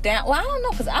look down. Well, I don't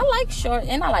know, cause I like short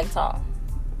and I like tall,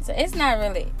 so it's not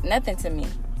really nothing to me.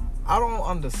 I don't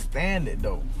understand it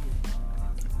though.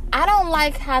 I don't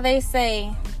like how they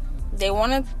say they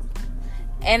want to,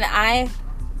 and I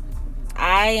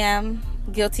am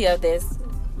guilty of this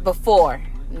before.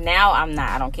 Now I'm not.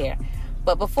 I don't care.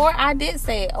 But before I did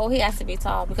say, oh, he has to be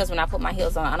tall, because when I put my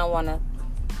heels on, I don't want to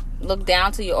look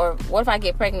down to you. Or what if I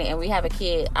get pregnant and we have a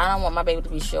kid? I don't want my baby to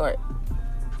be short.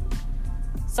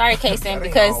 Sorry, Kason,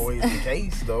 because always the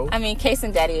case, though. I mean,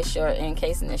 Kason daddy is short and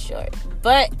Kason is short.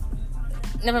 But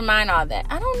never mind all that.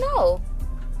 I don't know.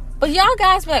 But y'all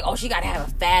guys be like, oh, she got to have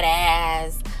a fat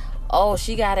ass. Oh,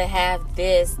 she got to have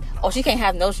this. Oh, she can't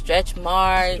have no stretch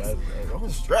marks.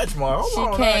 Stretch marks? She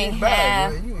can't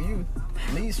have. You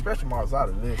leave stretch marks out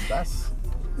of this.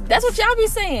 That's what y'all be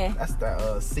saying. That's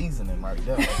that seasoning right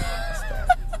there.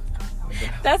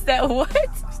 That's that what?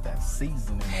 That's that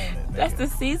seasoning on it. Nigga. That's the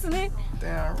seasoning?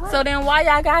 Damn right. So then why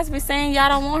y'all guys be saying y'all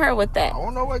don't want her with that? I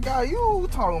don't know what guy you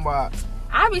talking about.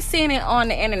 I be seeing it on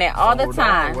the internet all the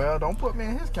time. Well, don't put me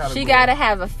in his category. She gotta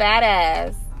have a fat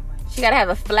ass. She gotta have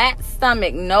a flat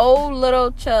stomach. No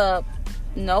little chub.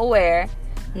 Nowhere.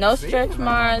 No stretch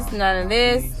marks. None of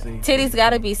this. Titties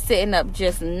gotta be sitting up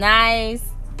just nice.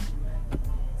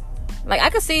 Like, I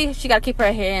could see she gotta keep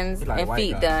her hands and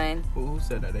feet done. Who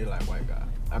said that they like white guys?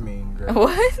 I mean, girls.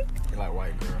 What? They like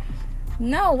white girls.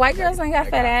 No, white girls ain't got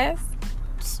fat ass.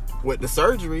 With the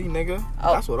surgery, nigga.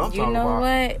 Oh, that's what I'm talking about. You know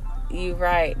what? You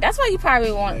right. That's why you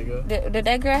probably want. Did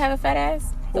that girl have a fat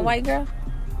ass? The white girl?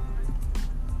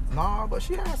 Nah, but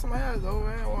she had some ass though,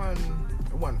 man.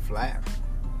 It wasn't flat.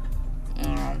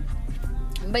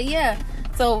 But yeah,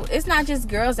 so it's not just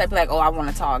girls that be like, oh, I want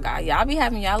a tall guy. Y'all be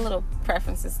having y'all little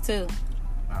preferences too.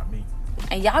 Not me.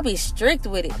 And y'all be strict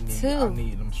with it too. I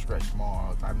need them stretch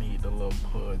marks. I need the little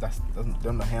pud. That's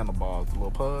them the handlebars, the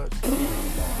little pud.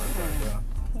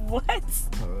 What?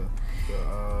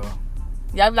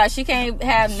 Y'all be like, she can't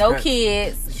have no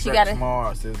kids. She gotta.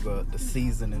 Marks is the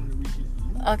seasoning.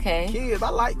 Okay. Kids, I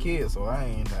like kids, so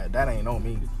that ain't on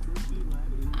me.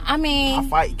 I mean, I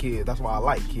fight kids. That's why I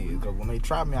like kids, because when they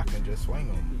try me, I can just swing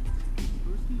them.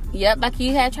 Yep, like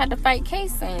you had tried to fight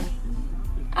Kason.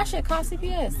 I should call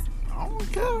CPS. I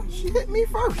don't care. She hit me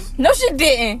first. No, she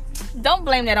didn't. Don't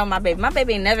blame that on my baby. My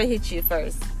baby never hit you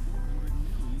first.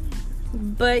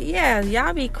 But yeah,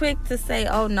 y'all be quick to say,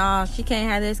 oh no, she can't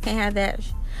have this, can't have that.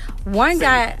 One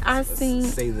guy I seen.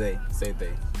 Say they.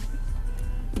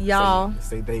 Y'all.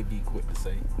 Say they be quick to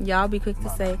say. Y'all be quick to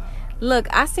say. Look,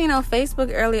 I seen on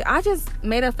Facebook earlier. I just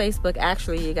made a Facebook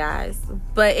actually, you guys.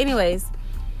 But anyways,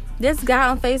 this guy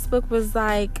on Facebook was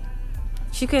like,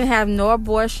 she couldn't have no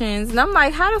abortions. And I'm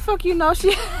like, how the fuck you know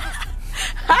she...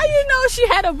 How you know she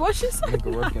had abortions?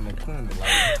 Nigga work in the clinic.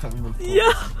 Like,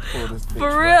 yeah.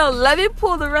 For real. Let me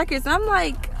pull the records. And I'm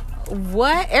like,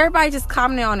 what? Everybody just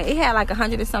commented on it. It had like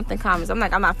 100 and something comments. I'm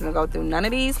like, I'm not gonna go through none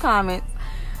of these comments.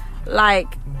 Like,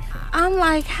 I'm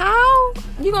like, how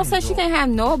you gonna say she can't have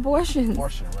no abortions?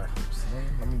 Abortion records.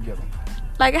 Let me get them.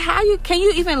 Like, can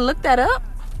you even look that up?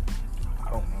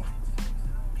 I don't know.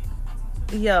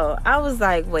 Yo, I was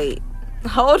like, wait,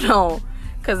 hold on,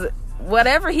 cause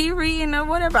whatever he reading or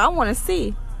whatever, I want to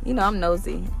see. You know, I'm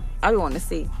nosy. I want to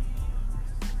see.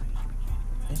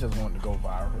 He just wanted to go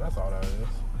viral. That's all that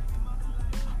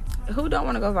is. Who don't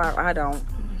want to go viral? I don't.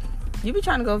 You be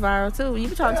trying to go viral too. You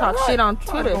be trying to talk shit on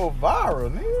Twitter. To go viral,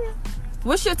 nigga.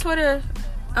 What's your Twitter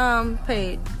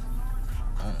page?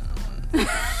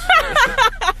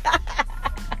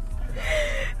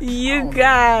 You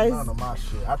guys. None of my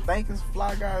shit. I think it's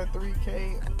Fly Guy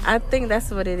 3K. I think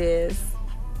that's what it is.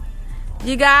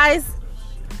 You guys,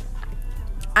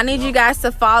 I need you guys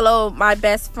to follow my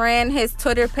best friend. His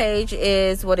Twitter page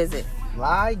is, what is it?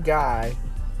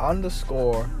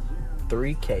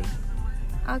 FlyGuy_3K.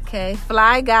 Okay,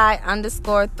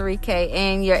 FlyGuy_3K.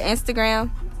 And your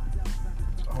Instagram?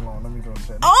 Hold on, let me go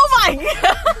check. Oh my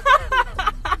God.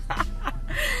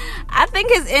 I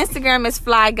think his Instagram is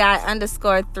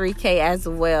FlyGuy_3K as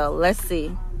well. Let's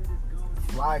see. It's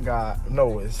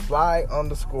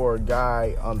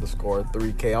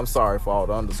Fly_Guy_3K. I'm sorry for all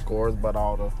the underscores, but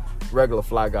all the regular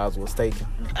Fly Guys was taken.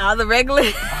 All the regular.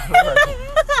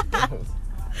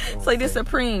 So you the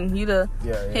supreme, you the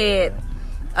head.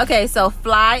 Yeah. Okay, so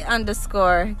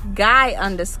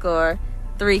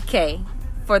Fly_Guy_3K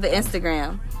for the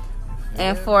Instagram. Yeah.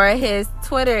 And for his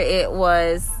Twitter, it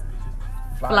was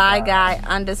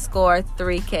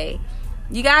FlyGuy_3K.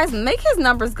 You guys, make his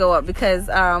numbers go up because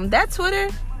that Twitter,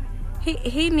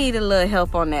 he need a little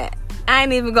help on that. I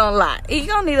ain't even gonna lie. He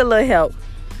gonna need a little help.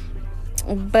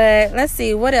 But let's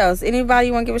see, what else? Anybody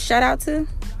you want to give a shout out to?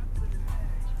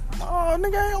 Oh,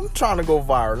 nigga, I'm trying to go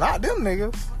viral. Not them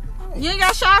niggas. You ain't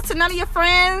got shout out to none of your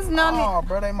friends? No,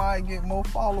 bro, they might get more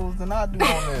followers than I do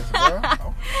on this, bro.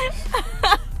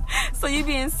 So you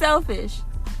being selfish.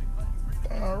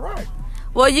 All right.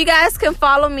 Well, you guys can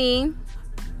follow me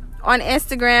on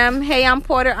Instagram,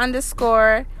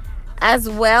 _, as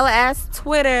well as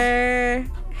Twitter,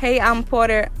 _. Hey, I'm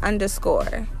Porter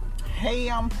 _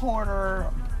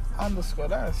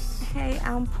 that's. Hey,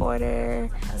 I'm Porter.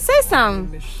 Say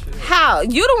something. How?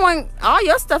 You the one, all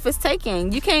your stuff is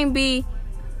taken. You can't be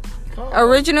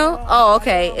original? Oh,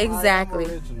 okay.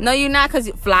 Exactly. No, you're not, because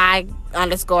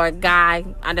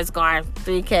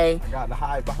Fly_Guy_3K. I got to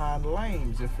hide behind the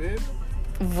lanes, you feel me?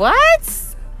 What?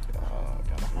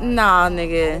 Nah,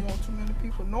 nigga. I don't want too many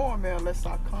people knowing me unless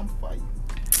I come for you.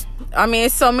 I mean,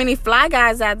 it's so many fly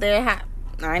guys out there.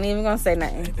 I ain't even gonna say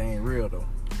nothing. They ain't real though.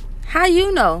 How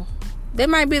you know? They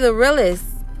might be the realest.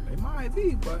 They might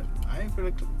be, but I ain't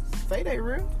finna say they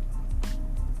real.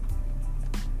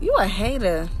 You a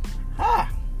hater.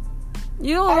 Ha!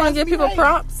 You don't want to give people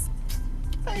props?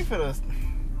 I ain't finna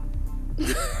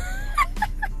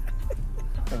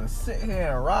sit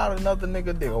here and ride another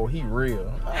nigga dick. Oh, he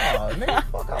real. Nah, nigga,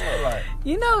 fuck I look like.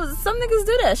 You know, some niggas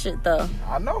do that shit though.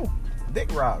 I know.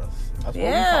 Dick riders. That's what we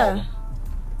call them.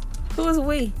 Who is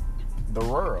we? The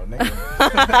world, nigga.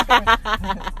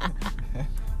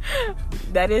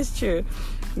 That is true.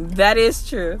 That is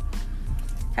true.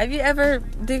 Have you ever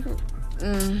dick?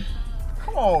 Come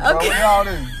on, bro. Okay. What y'all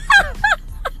do?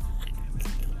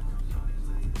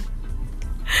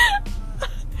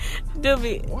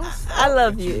 Doobie, I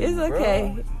love you. It's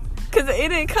okay. Because it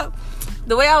didn't come.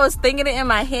 The way I was thinking it in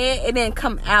my head, it didn't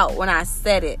come out when I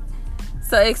said it.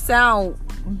 So it sounded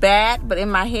bad, but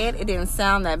in my head, it didn't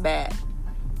sound that bad.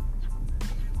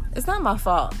 It's not my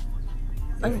fault.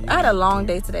 I had a long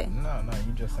day today. No,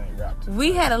 you just ain't rap today.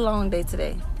 We had a long day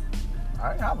today. I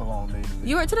didn't have a long day today.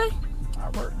 You worked today?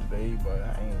 I worked today, but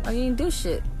I ain't. Oh, you didn't do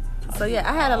shit. So yeah,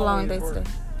 I had a long day today.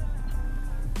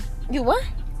 You what?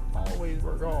 Always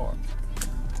work hard.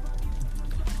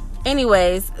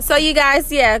 Anyways, so you guys,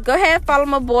 go ahead, follow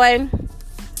my boy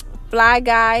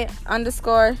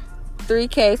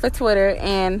FlyGuy_3K for Twitter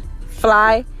and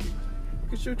Fly. You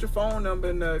can shoot your phone number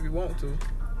in there if you want to.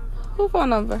 Who phone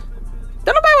number?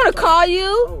 Don't nobody want to call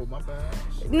you. Oh, my bad.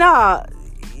 Nah,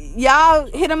 y'all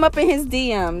hit him up in his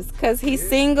DMs because he's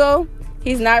single.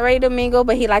 He's not ready to mingle,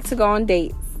 but he likes to go on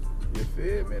dates. You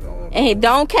feel me? And he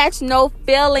don't catch no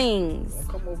feelings. Don't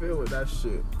come over here with that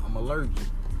shit. I'm allergic.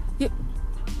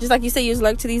 Just like you said, you was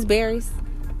allergic to these berries.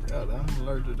 Yeah, I'm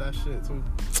allergic to that shit too.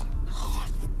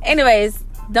 Anyways,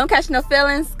 don't catch no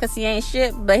feelings because he ain't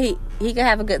shit, but he can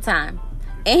have a good time.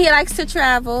 And he likes to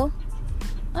travel.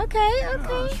 Okay.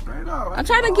 Straight up. I'm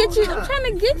trying to get you.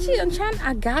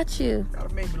 I got you.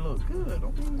 Gotta make me look good.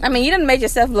 I mean, you done made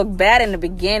yourself look bad in the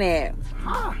beginning.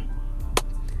 Huh?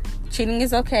 Cheating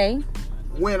is okay.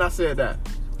 When I said that?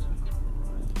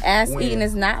 Ass eating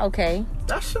is not okay.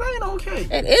 That shit ain't okay.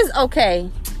 It is okay.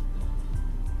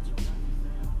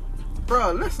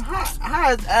 Bro, listen,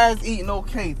 how is ass eating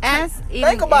okay? Ass eating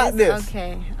Think about this.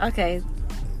 Okay.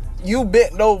 You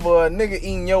bent over, a nigga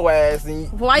eating your ass,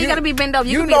 and why you gotta be bent over?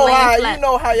 You can be laying flat. You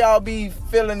know how y'all be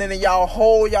feeling it, and y'all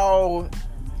hold y'all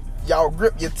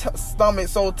grip your stomach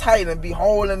so tight and be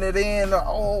holding it in. And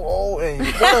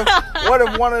what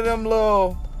if one of them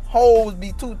little holes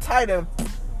be too tight and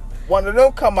one of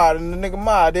them come out and the nigga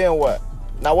mind? Then what?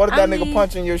 Now what if that nigga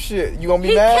punching your shit? You gonna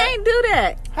be mad? He can't do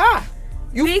that. Huh?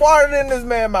 You farted in this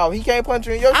man's mouth. He can't punch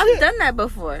you in your shit. I've done that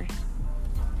before.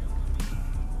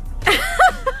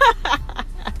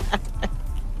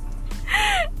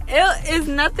 It is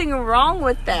nothing wrong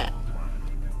with that.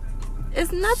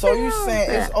 It's nothing. So you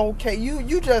saying it's okay?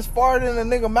 You just farted in a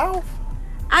nigga mouth?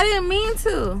 I didn't mean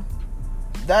to.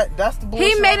 That's the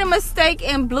bullshit. He made a mistake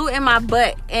and blew in my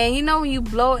butt. And you know when you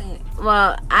blow,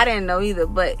 well, I didn't know either,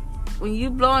 but when you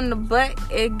blow in the butt,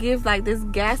 it gives like this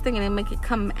gas thing and it make it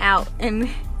come out. And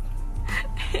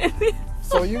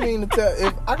so you mean to tell?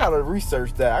 If I gotta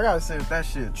research that, I gotta see if that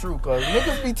shit true. Cause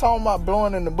niggas be talking about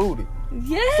blowing in the booty.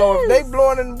 Yes. So if they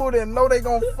blowing in the booty and know they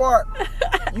gonna fart,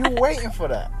 you waiting for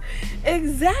that.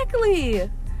 Exactly.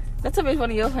 That's what makes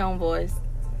one of your homeboys.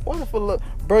 What if a look,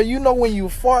 bro? You know when you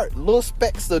fart, little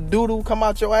specks of doo-doo come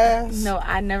out your ass? No,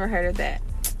 I never heard of that.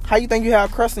 How you think you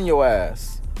have crust in your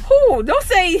ass? Who? Don't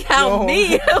say how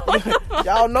me.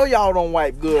 Y'all know y'all don't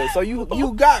wipe good, so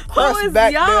you got crust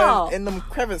back there in them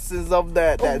crevices of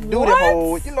that dooty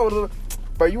hole. You know,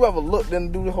 bro. You ever looked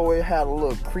in the dooty hole? It had a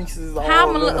little creases. How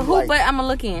I'm look? Who? But I'm gonna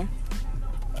look in.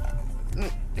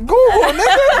 Google,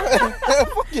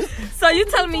 nigga. So you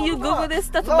telling me you Google this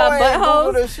stuff about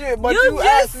buttholes? This shit, but you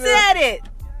just said it.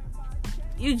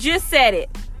 You just said it.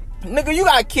 Nigga, you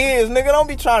got kids, nigga. Don't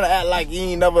be trying to act like you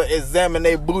ain't never examined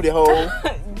their booty hole.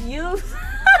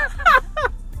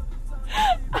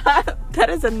 That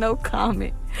is a no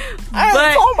comment. I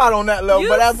ain't talking about on that level,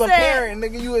 but as a parent,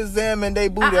 nigga, you examine their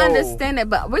booty hole. I understand that,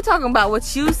 but we're talking about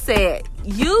what you said.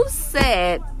 You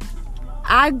said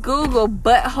I Google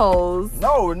buttholes.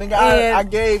 No, nigga, I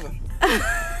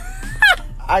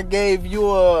gave you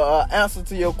a answer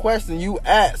to your question. You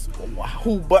asked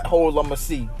who butthole I'ma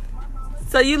see.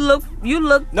 So you look.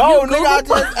 No, nigga, I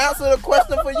just answered a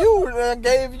question for you and I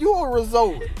gave you a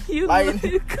result. You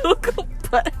Google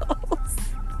buttholes.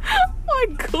 I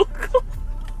Google.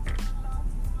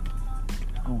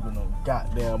 Google no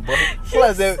goddamn butt.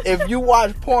 Plus, if you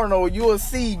watch porno, you'll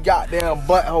see goddamn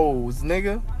buttholes,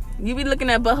 nigga. You be looking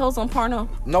at buttholes on porno?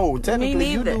 No, technically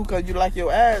you do because you like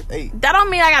your ass ate. That don't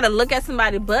mean I gotta look at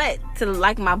somebody's butt to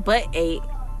like my butt ate.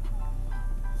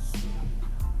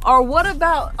 Or what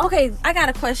about... Okay, I got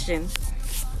a question.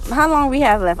 How long we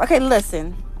have left? Okay,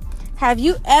 listen. Have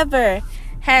you ever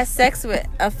had sex with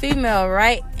a female,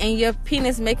 right? And your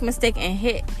penis make a mistake and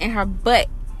hit in her butt?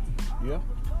 Yeah.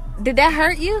 Did that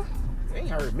hurt you? It ain't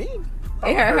hurt me.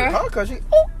 It hurt her? Because she...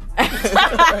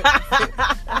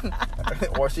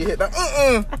 or she hit the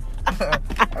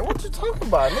like, what you talking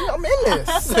about, nigga? I'm in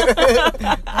this.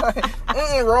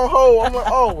 Wrong hole. I'm like,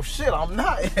 oh shit, I'm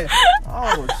not.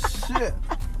 Oh shit.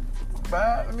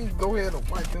 Bad. Let me go ahead and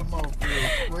wipe them off real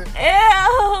quick.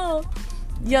 Ew.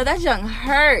 Yo, that junk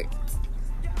hurt.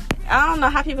 I don't know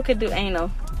how people could do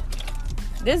anal.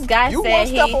 This guy you said one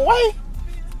step away.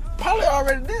 Probably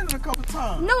already did it a couple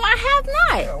times. No, I have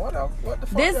not. Yeah, what the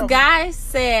fuck this guy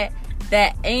said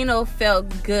that anal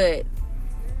felt good,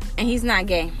 and he's not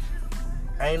gay.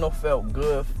 Anal felt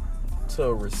good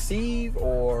to receive,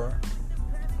 or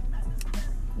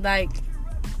like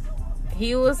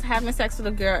he was having sex with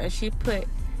a girl, and she put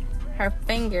her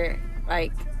finger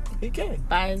like he gay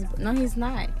by his. No, he's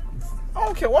not. I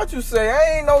don't care what you say.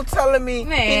 I ain't no telling me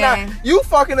Man. he not. You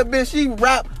fucking a bitch. She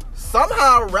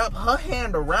somehow wrap her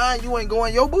hand around you and go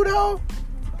in your booty hole.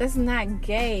 That's not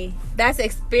gay. That's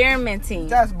experimenting.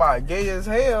 That's about gay as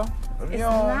hell. It's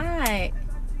not.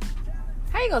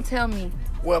 How you gonna tell me?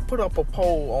 Well, put up a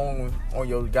poll on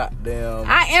your goddamn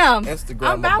I am Instagram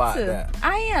I'm about to. that.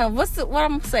 I am. What I'm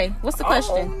gonna say? What's the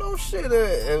question? Oh no shit.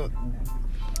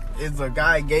 Is a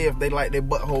guy gay if they like their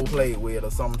butthole played with or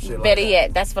some shit like that? Better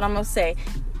yet, that's what I'm gonna say.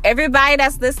 Everybody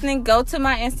that's listening, go to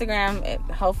my Instagram.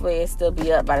 Hopefully it'll still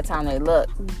be up by the time they look.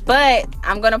 But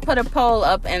I'm gonna put a poll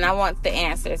up and I want the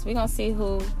answers. We're gonna see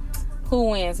who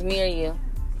wins, me or you.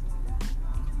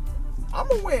 I'm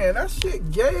gonna win. That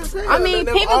shit gay as hell. I mean,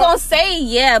 people gonna say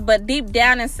yeah, but deep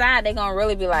down inside they gonna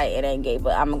really be like, it ain't gay,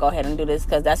 but I'm gonna go ahead and do this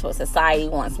because that's what society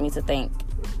wants me to think.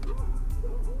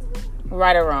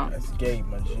 Right or wrong? That's gay,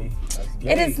 my G. That's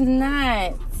gay. It is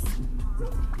not.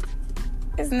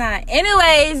 It's not.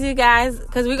 Anyways, you guys,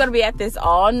 because we're gonna be at this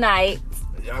all night.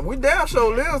 Yeah, we damn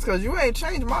sure lives because you ain't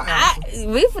changed my answer.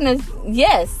 We finna,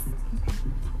 yes.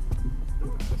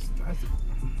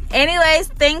 Anyways,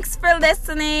 thanks for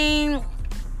listening.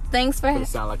 Thanks for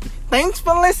listening.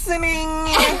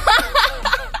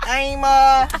 I'm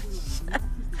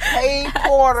Hey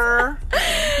Porter.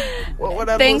 What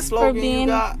other thanks slogan for being. You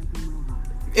got?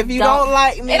 If you don't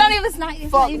like me, it don't even. It's not.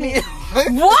 Fuck me.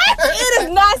 What? It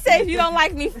does not say if you don't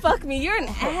like me, fuck me. You're an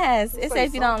ass. It says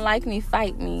if you don't like me,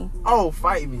 fight me. Oh,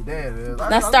 fight me. There it is.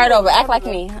 Now start over. Act like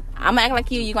me. I'm gonna act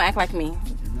like you. You gonna act like me.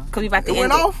 Cause we about to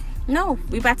end it. Off? No,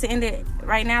 we about to end it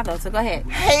right now though. So go ahead.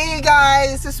 Hey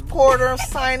guys, it's Porter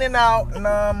signing out, and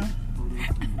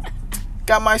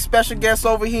got my special guest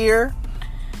over here.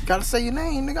 gotta say your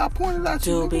name, nigga. I pointed at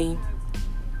you. Doobie.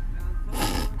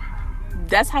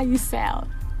 That's how you sound.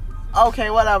 Okay,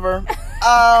 whatever.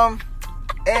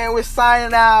 And we're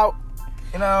signing out.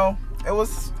 You know, it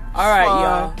was all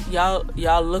right, fun.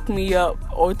 Y'all look me up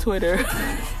on Twitter.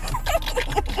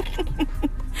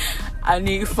 I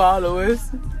need followers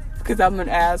because I'm an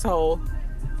asshole.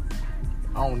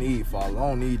 I don't need followers. I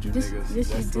don't need you niggas.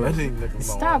 Just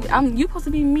stop. You supposed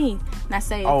to be me. Now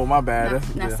say. Oh, my bad.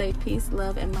 Now say peace,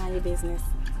 love, and mind your business.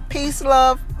 Peace,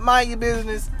 love, mind your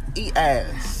business, eat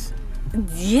ass.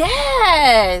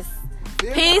 Yes.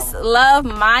 Yeah. Peace, love,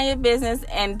 mind your business,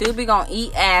 and Doobie gonna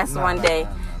eat ass one day.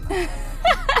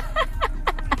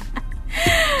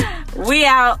 We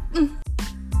out.